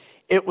 10.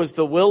 "It was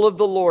the will of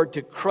the Lord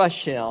to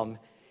crush him.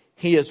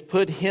 He has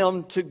put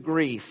him to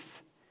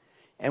grief.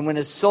 And when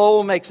his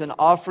soul makes an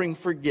offering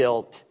for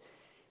guilt,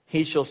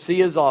 he shall see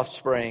his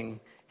offspring.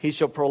 He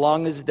shall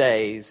prolong his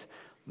days.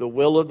 The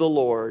will of the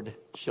Lord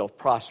shall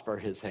prosper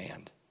his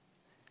hand."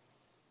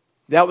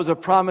 That was a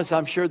promise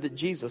I'm sure that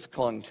Jesus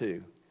clung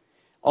to.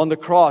 On the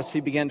cross,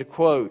 he began to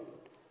quote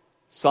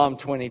Psalm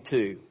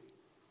 22.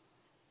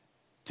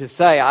 To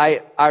say,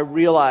 I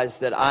realize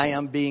that I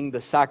am being the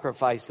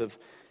sacrifice of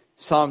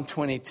Psalm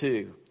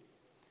 22.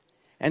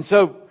 And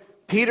so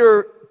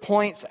Peter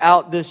points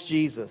out this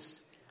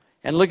Jesus.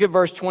 And look at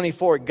verse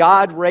 24.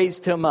 God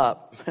raised him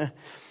up,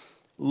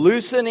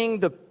 loosing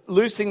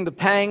the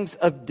pangs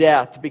of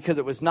death, because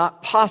it was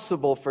not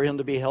possible for him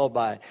to be held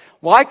by it.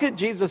 Why could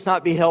Jesus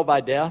not be held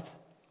by death?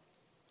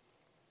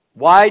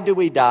 Why do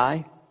we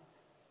die?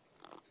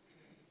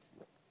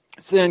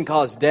 Sin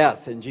caused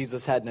death, and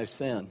Jesus had no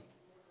sin.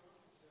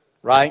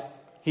 Right?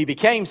 He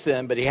became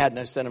sin, but he had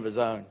no sin of his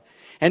own.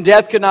 And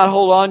death could not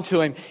hold on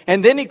to him.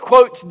 And then he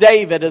quotes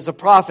David as a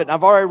prophet.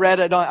 I've already read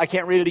it. I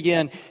can't read it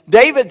again.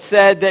 David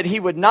said that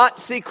he would not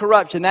see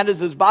corruption. That is,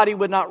 his body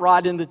would not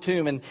rot in the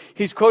tomb. And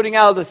he's quoting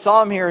out of the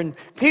psalm here. And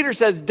Peter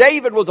says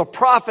David was a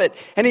prophet.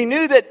 And he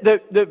knew that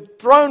the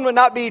throne would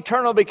not be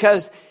eternal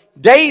because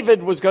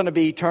David was going to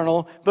be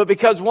eternal, but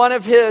because one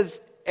of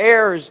his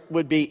heirs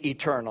would be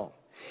eternal.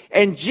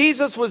 And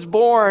Jesus was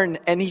born,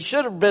 and he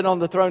should have been on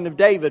the throne of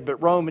David,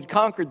 but Rome had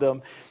conquered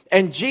them.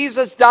 And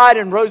Jesus died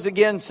and rose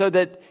again so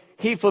that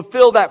he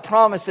fulfilled that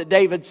promise that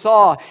David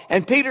saw.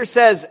 And Peter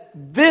says,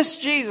 this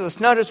Jesus,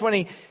 notice when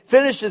he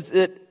finishes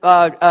it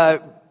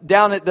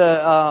down at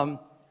the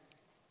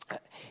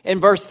in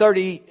verse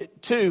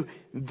 32,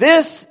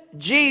 this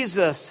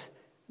Jesus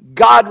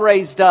God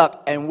raised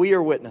up, and we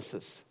are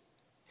witnesses.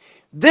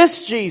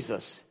 This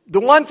Jesus, the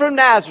one from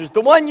Nazareth,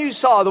 the one you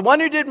saw, the one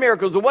who did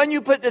miracles, the one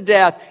you put to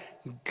death,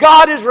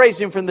 God has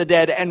raised him from the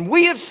dead, and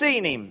we have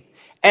seen him.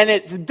 And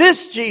it's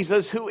this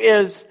Jesus who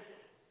is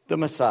the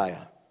Messiah.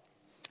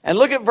 And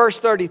look at verse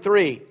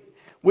 33.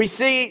 We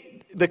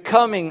see the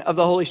coming of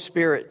the Holy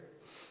Spirit.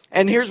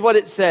 And here's what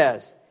it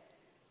says.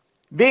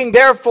 Being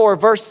therefore,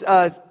 verse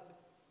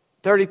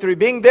 33,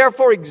 being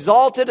therefore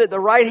exalted at the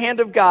right hand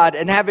of God,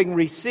 and having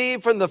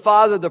received from the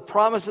Father the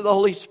promise of the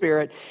Holy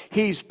Spirit,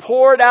 he's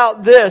poured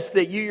out this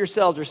that you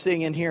yourselves are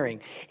seeing and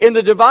hearing. In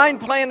the divine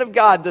plan of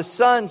God, the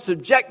Son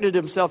subjected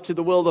himself to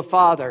the will of the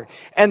Father,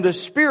 and the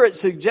Spirit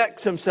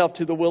subjects himself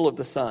to the will of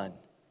the Son.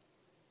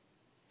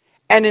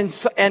 And in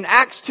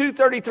Acts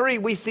 2:33,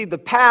 we see the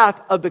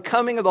path of the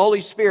coming of the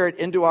Holy Spirit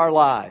into our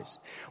lives.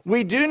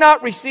 We do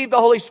not receive the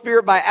Holy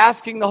Spirit by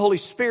asking the Holy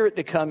Spirit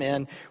to come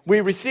in.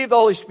 We receive the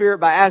Holy Spirit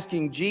by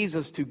asking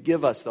Jesus to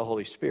give us the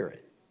Holy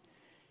Spirit.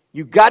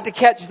 You've got to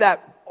catch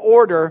that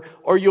order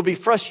or you'll be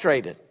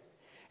frustrated.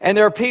 And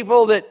there are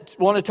people that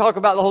want to talk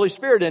about the Holy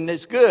Spirit, and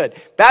it's good.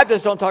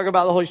 Baptists don't talk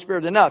about the Holy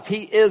Spirit enough.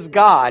 He is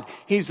God.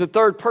 He's the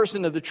third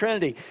person of the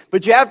Trinity.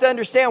 But you have to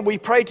understand, we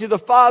pray to the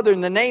Father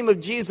in the name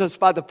of Jesus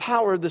by the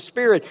power of the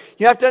Spirit.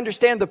 You have to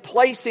understand the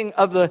placing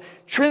of the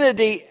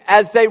Trinity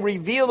as they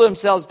reveal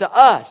themselves to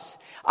us.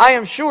 I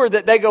am sure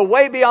that they go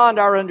way beyond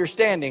our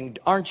understanding,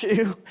 aren't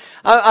you?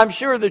 I'm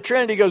sure the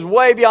Trinity goes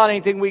way beyond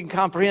anything we can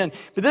comprehend.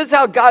 But this is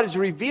how God has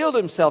revealed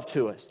himself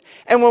to us.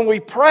 And when we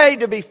pray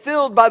to be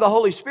filled by the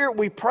Holy Spirit,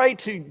 we pray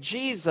to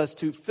Jesus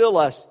to fill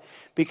us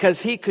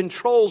because he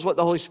controls what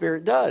the Holy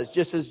Spirit does.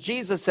 Just as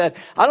Jesus said,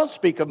 I don't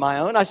speak of my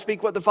own. I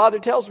speak what the Father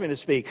tells me to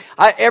speak.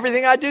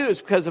 Everything I do is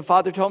because the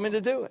Father told me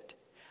to do it.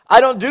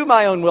 I don't do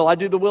my own will. I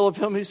do the will of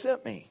him who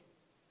sent me.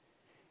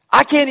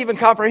 I can't even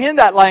comprehend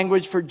that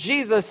language for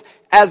Jesus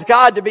as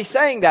God to be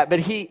saying that. But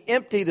he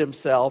emptied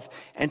himself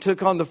and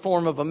took on the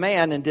form of a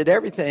man and did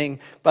everything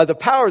by the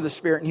power of the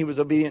Spirit, and he was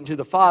obedient to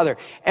the Father.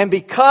 And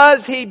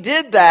because he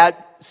did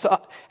that,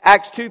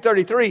 Acts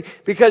 2:33,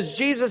 because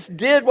Jesus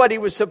did what he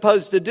was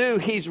supposed to do,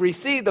 he's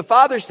received. The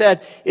Father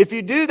said, if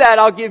you do that,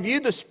 I'll give you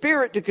the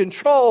Spirit to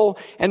control.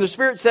 And the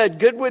Spirit said,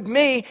 good with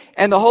me.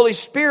 And the Holy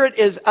Spirit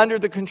is under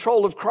the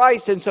control of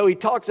Christ. And so he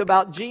talks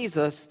about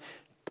Jesus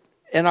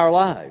in our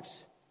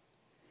lives.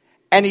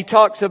 And he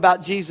talks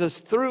about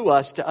Jesus through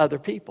us to other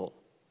people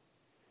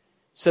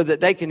so that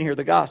they can hear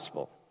the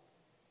gospel.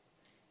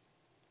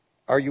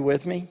 Are you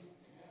with me?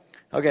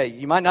 Okay,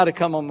 you might not have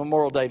come on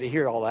Memorial Day to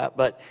hear all that,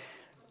 but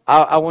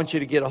I want you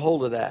to get a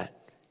hold of that.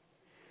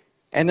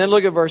 And then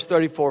look at verse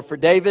 34. For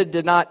David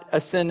did not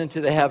ascend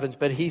into the heavens,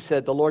 but he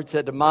said, the Lord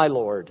said to my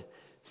Lord,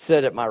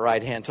 sit at my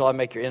right hand till I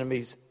make your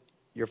enemies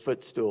your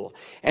footstool.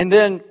 And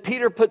then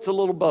Peter puts a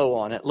little bow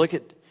on it. Look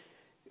at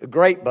a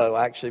great bow,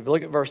 actually.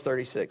 Look at verse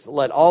 36.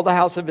 Let all the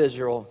house of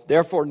Israel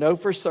therefore know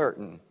for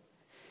certain.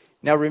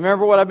 Now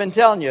remember what I've been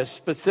telling you.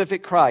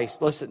 Specific Christ,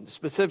 listen,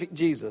 specific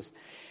Jesus,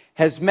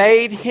 has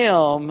made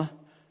him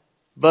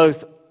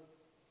both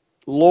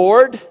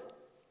Lord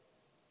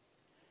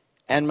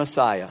and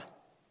Messiah.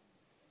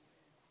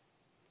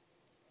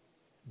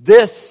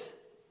 This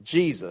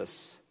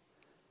Jesus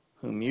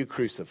whom you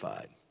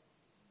crucified.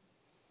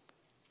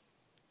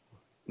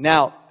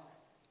 Now,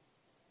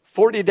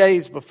 40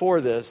 days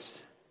before this,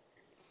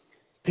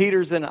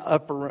 Peter's in an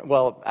upper room.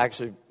 Well,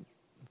 actually,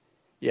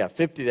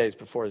 50 days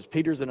before this.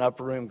 Peter's in an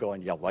upper room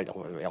going,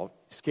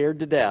 scared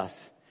to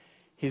death.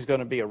 He's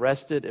going to be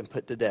arrested and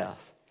put to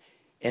death.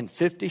 In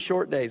 50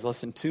 short days,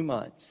 less than 2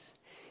 months,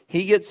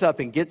 he gets up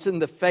and gets in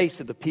the face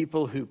of the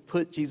people who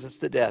put Jesus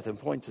to death and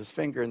points his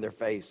finger in their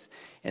face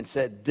and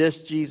said, this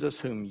Jesus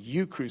whom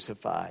you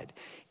crucified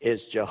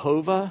is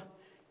Jehovah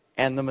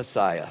and the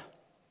Messiah.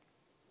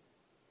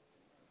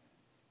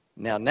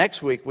 Now,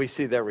 next week, we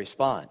see their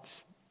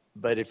response.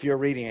 But if you're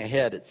reading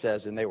ahead, it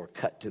says, and they were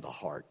cut to the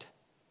heart.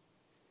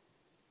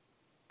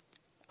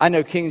 I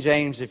know King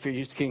James, if you're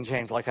used to King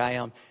James like I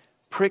am,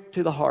 prick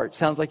to the heart.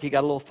 Sounds like you got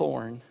a little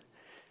thorn.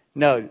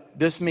 No,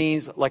 this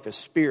means like a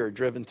spear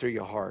driven through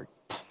your heart.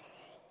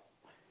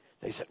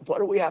 They said, what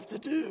do we have to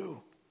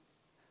do?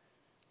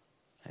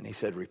 And he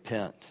said,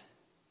 repent.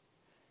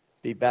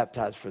 Be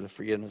baptized for the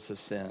forgiveness of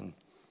sin.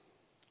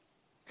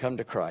 Come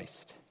to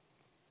Christ.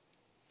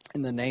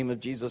 In the name of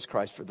Jesus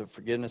Christ for the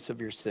forgiveness of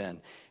your sin,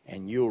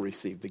 and you'll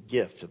receive the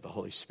gift of the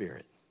Holy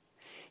Spirit.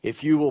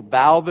 If you will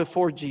bow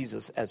before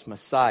Jesus as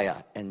Messiah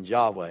and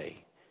Yahweh,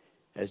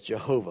 as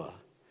Jehovah,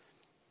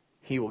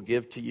 he will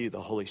give to you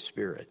the Holy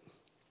Spirit.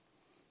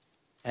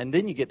 And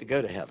then you get to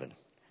go to heaven.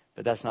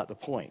 But that's not the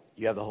point.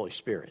 You have the Holy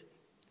Spirit.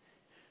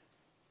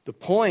 The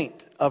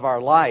point of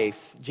our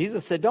life,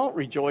 Jesus said, don't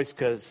rejoice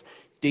because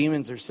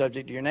demons are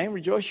subject to your name.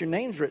 Rejoice, your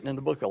name's written in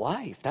the book of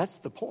life. That's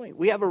the point.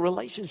 We have a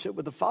relationship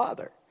with the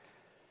Father.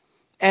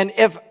 And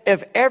if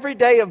every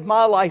day of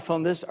my life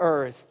on this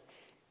earth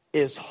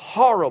is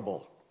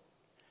horrible,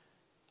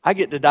 I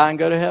get to die and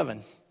go to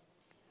heaven.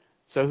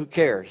 So who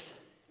cares?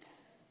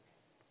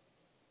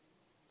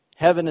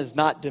 Heaven is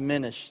not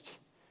diminished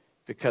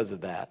because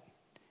of that.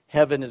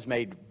 Heaven is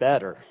made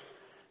better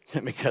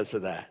because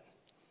of that.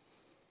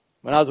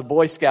 When I was a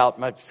Boy Scout,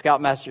 my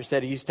scoutmaster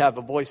said he used to have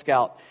a Boy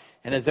Scout,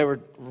 and as they were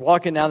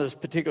walking down this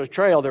particular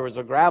trail, there was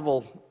a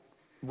gravel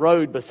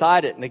road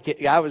beside it, and the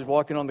guy was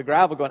walking on the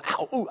gravel going,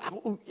 ow, ooh,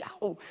 ow, ooh,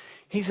 ow.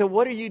 He said,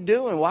 what are you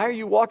doing? Why are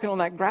you walking on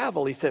that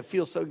gravel? He said, it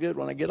feels so good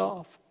when I get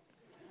off.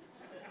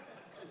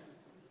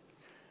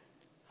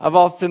 I've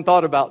often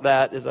thought about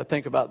that as I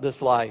think about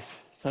this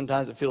life.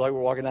 Sometimes it feels like we're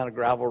walking down a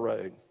gravel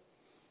road.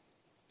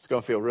 It's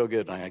going to feel real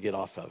good when I get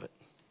off of it.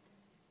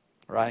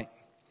 Right?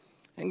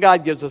 And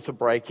God gives us a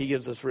break. He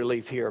gives us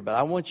relief here. But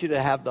I want you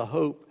to have the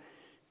hope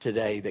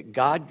today that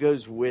God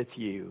goes with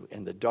you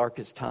in the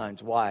darkest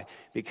times. Why?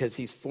 Because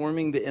He's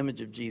forming the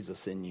image of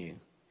Jesus in you.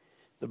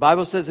 The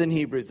Bible says in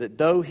Hebrews that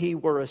though He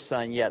were a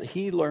son, yet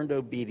He learned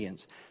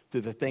obedience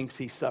through the things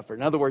He suffered.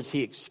 In other words,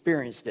 He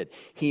experienced it.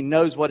 He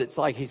knows what it's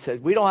like. He says,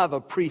 we don't have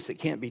a priest that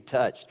can't be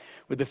touched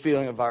with the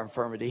feeling of our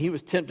infirmity. He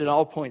was tempted at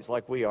all points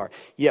like we are,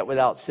 yet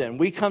without sin.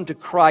 We come to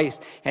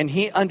Christ and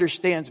He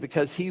understands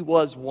because He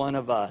was one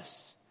of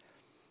us.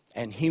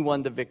 And He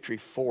won the victory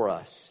for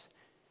us.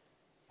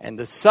 And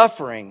the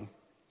suffering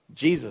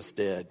Jesus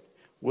did,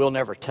 we'll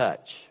never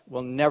touch.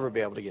 We'll never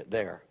be able to get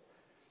there.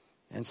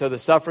 And so the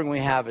suffering we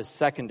have is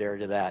secondary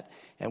to that,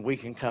 and we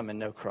can come and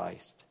know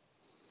Christ.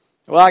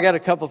 Well, I got a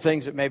couple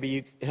things that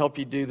maybe help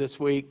you do this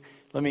week.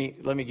 Let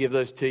me give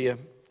those to you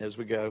as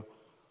we go.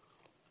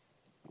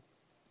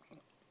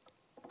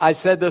 I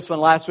said this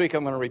one last week.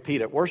 I'm going to repeat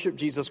it. Worship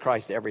Jesus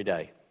Christ every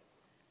day.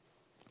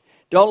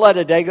 Don't let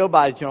a day go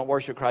by that you don't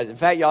worship Christ. In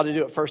fact, you ought to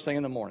do it first thing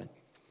in the morning.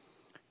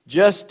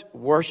 Just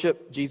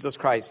worship Jesus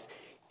Christ.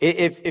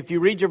 If you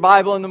read your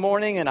Bible in the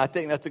morning, and I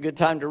think that's a good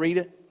time to read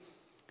it,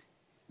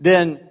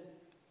 then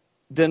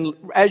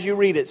as you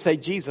read it, say,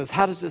 Jesus,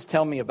 how does this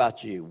tell me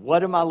about you?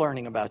 What am I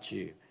learning about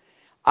you?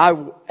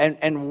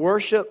 And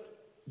worship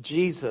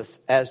Jesus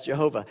as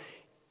Jehovah.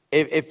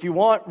 If you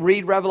want,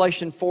 read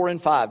Revelation 4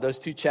 and 5, those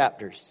two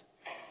chapters.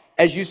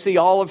 As you see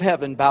all of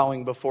heaven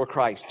bowing before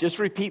Christ, just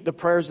repeat the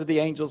prayers of the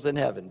angels in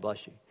heaven.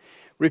 Bless you.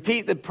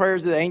 Repeat the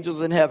prayers of the angels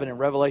in heaven in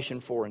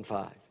Revelation 4 and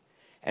 5.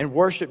 And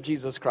worship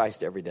Jesus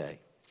Christ every day.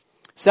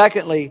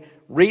 Secondly,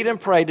 read and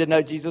pray to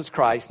know Jesus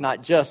Christ,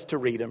 not just to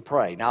read and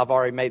pray. Now, I've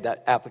already made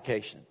that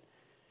application.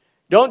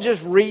 Don't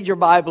just read your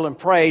Bible and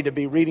pray to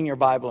be reading your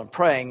Bible and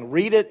praying.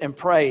 Read it and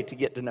pray to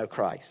get to know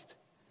Christ.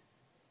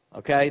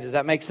 Okay? Does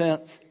that make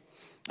sense?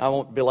 I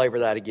won't belabor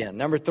that again.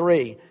 Number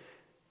 3,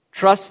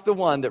 trust the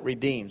one that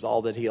redeems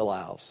all that He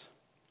allows.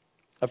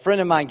 A friend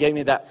of mine gave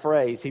me that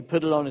phrase. He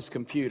put it on his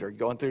computer,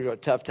 going through a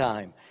tough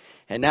time.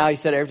 And now he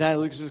said every time he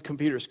looks at his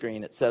computer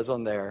screen, it says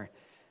on there,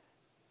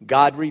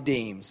 God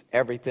redeems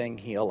everything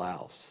He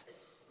allows.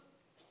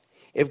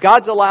 If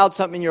God's allowed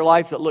something in your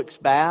life that looks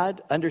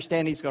bad,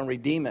 understand He's going to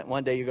redeem it.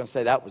 One day you're going to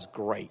say, that was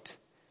great.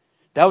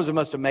 That was the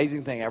most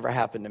amazing thing ever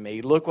happened to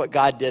me. Look what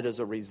God did as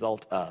a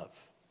result of.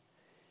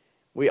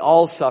 We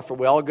all suffer.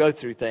 We all go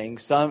through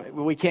things.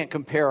 We can't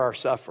compare our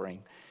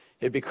suffering.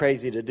 It'd be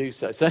crazy to do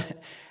so. So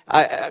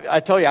I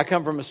told you, I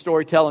come from a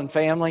storytelling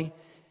family.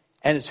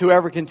 And it's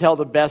whoever can tell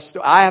the best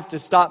story. I have to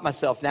stop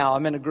myself now.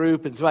 I'm in a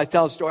group and somebody's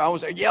telling a story. I want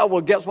to say, yeah,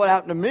 well, guess what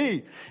happened to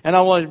me? And I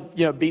want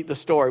to, beat the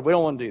story. We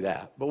don't want to do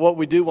that. But what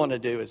we do want to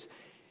do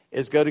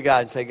is go to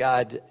God and say,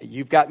 God,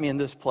 you've got me in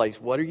this place.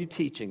 What are you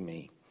teaching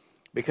me?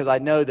 Because I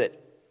know that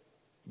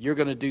you're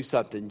going to do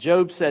something.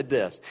 Job said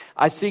this,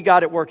 I see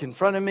God at work in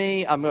front of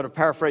me. I'm going to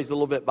paraphrase a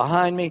little bit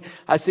behind me.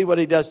 I see what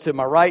He does to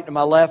my right and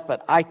my left,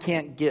 but I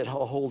can't get a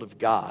hold of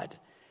God.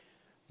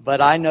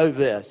 But I know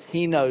this.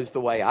 He knows the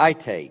way I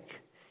take.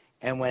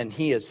 And when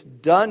He is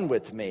done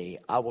with me,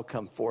 I will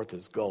come forth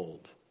as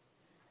gold.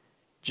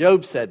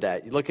 Job said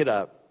that. You look it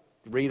up.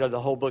 Read the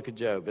whole book of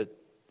Job.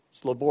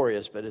 It's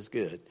laborious, but it's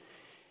good.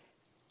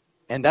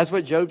 And that's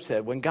what Job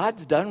said. When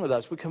God's done with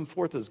us, we come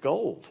forth as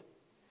gold.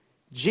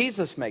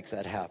 Jesus makes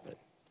that happen.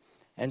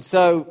 And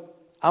so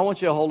I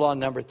want you to hold on,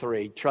 number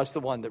 3. Trust the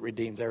one that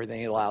redeems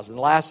everything He allows. And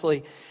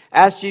lastly,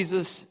 ask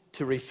Jesus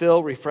to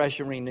refill, refresh,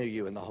 and renew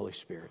you in the Holy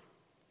Spirit.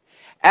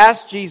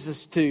 Ask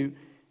Jesus to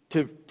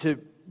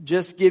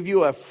just give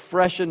you a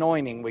fresh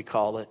anointing, we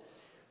call it,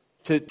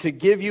 to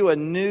give you a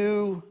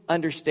new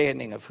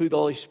understanding of who the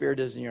Holy Spirit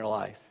is in your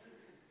life.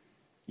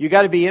 You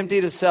got to be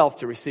empty to self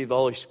to receive the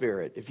Holy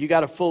Spirit. If you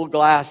got a full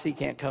glass, He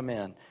can't come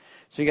in.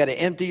 So you got to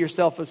empty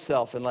yourself of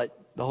self and let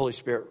the Holy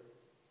Spirit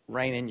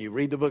reign in you.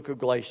 Read the book of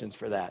Galatians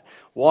for that.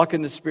 Walk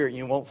in the Spirit and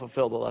you won't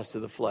fulfill the lust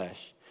of the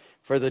flesh.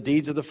 For the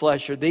deeds of the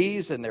flesh are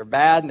these, and they're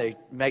bad, and they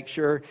make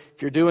sure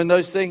if you're doing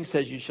those things, it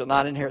says you shall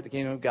not inherit the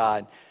kingdom of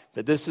God.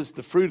 But this is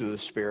the fruit of the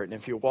Spirit. And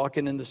if you're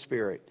walking in the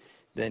Spirit,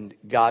 then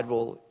God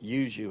will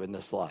use you in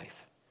this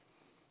life.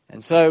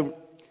 And so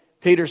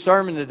Peter's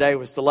sermon today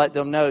was to let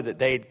them know that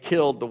they had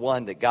killed the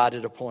one that God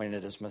had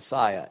appointed as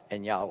Messiah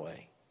and Yahweh.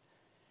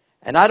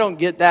 And I don't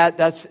get that.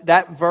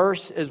 That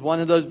verse is one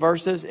of those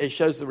verses. It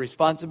shows the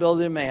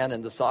responsibility of man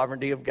and the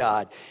sovereignty of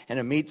God. And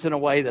it meets in a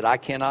way that I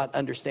cannot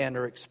understand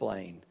or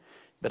explain.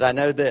 But I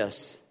know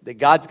this, that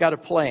God's got a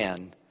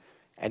plan,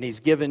 and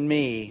He's given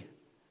me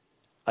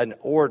an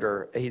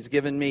order. He's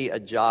given me a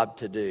job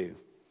to do.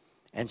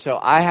 And so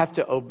I have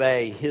to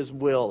obey His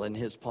will and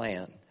His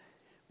plan.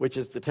 which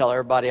is to tell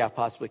everybody I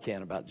possibly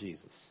can about Jesus.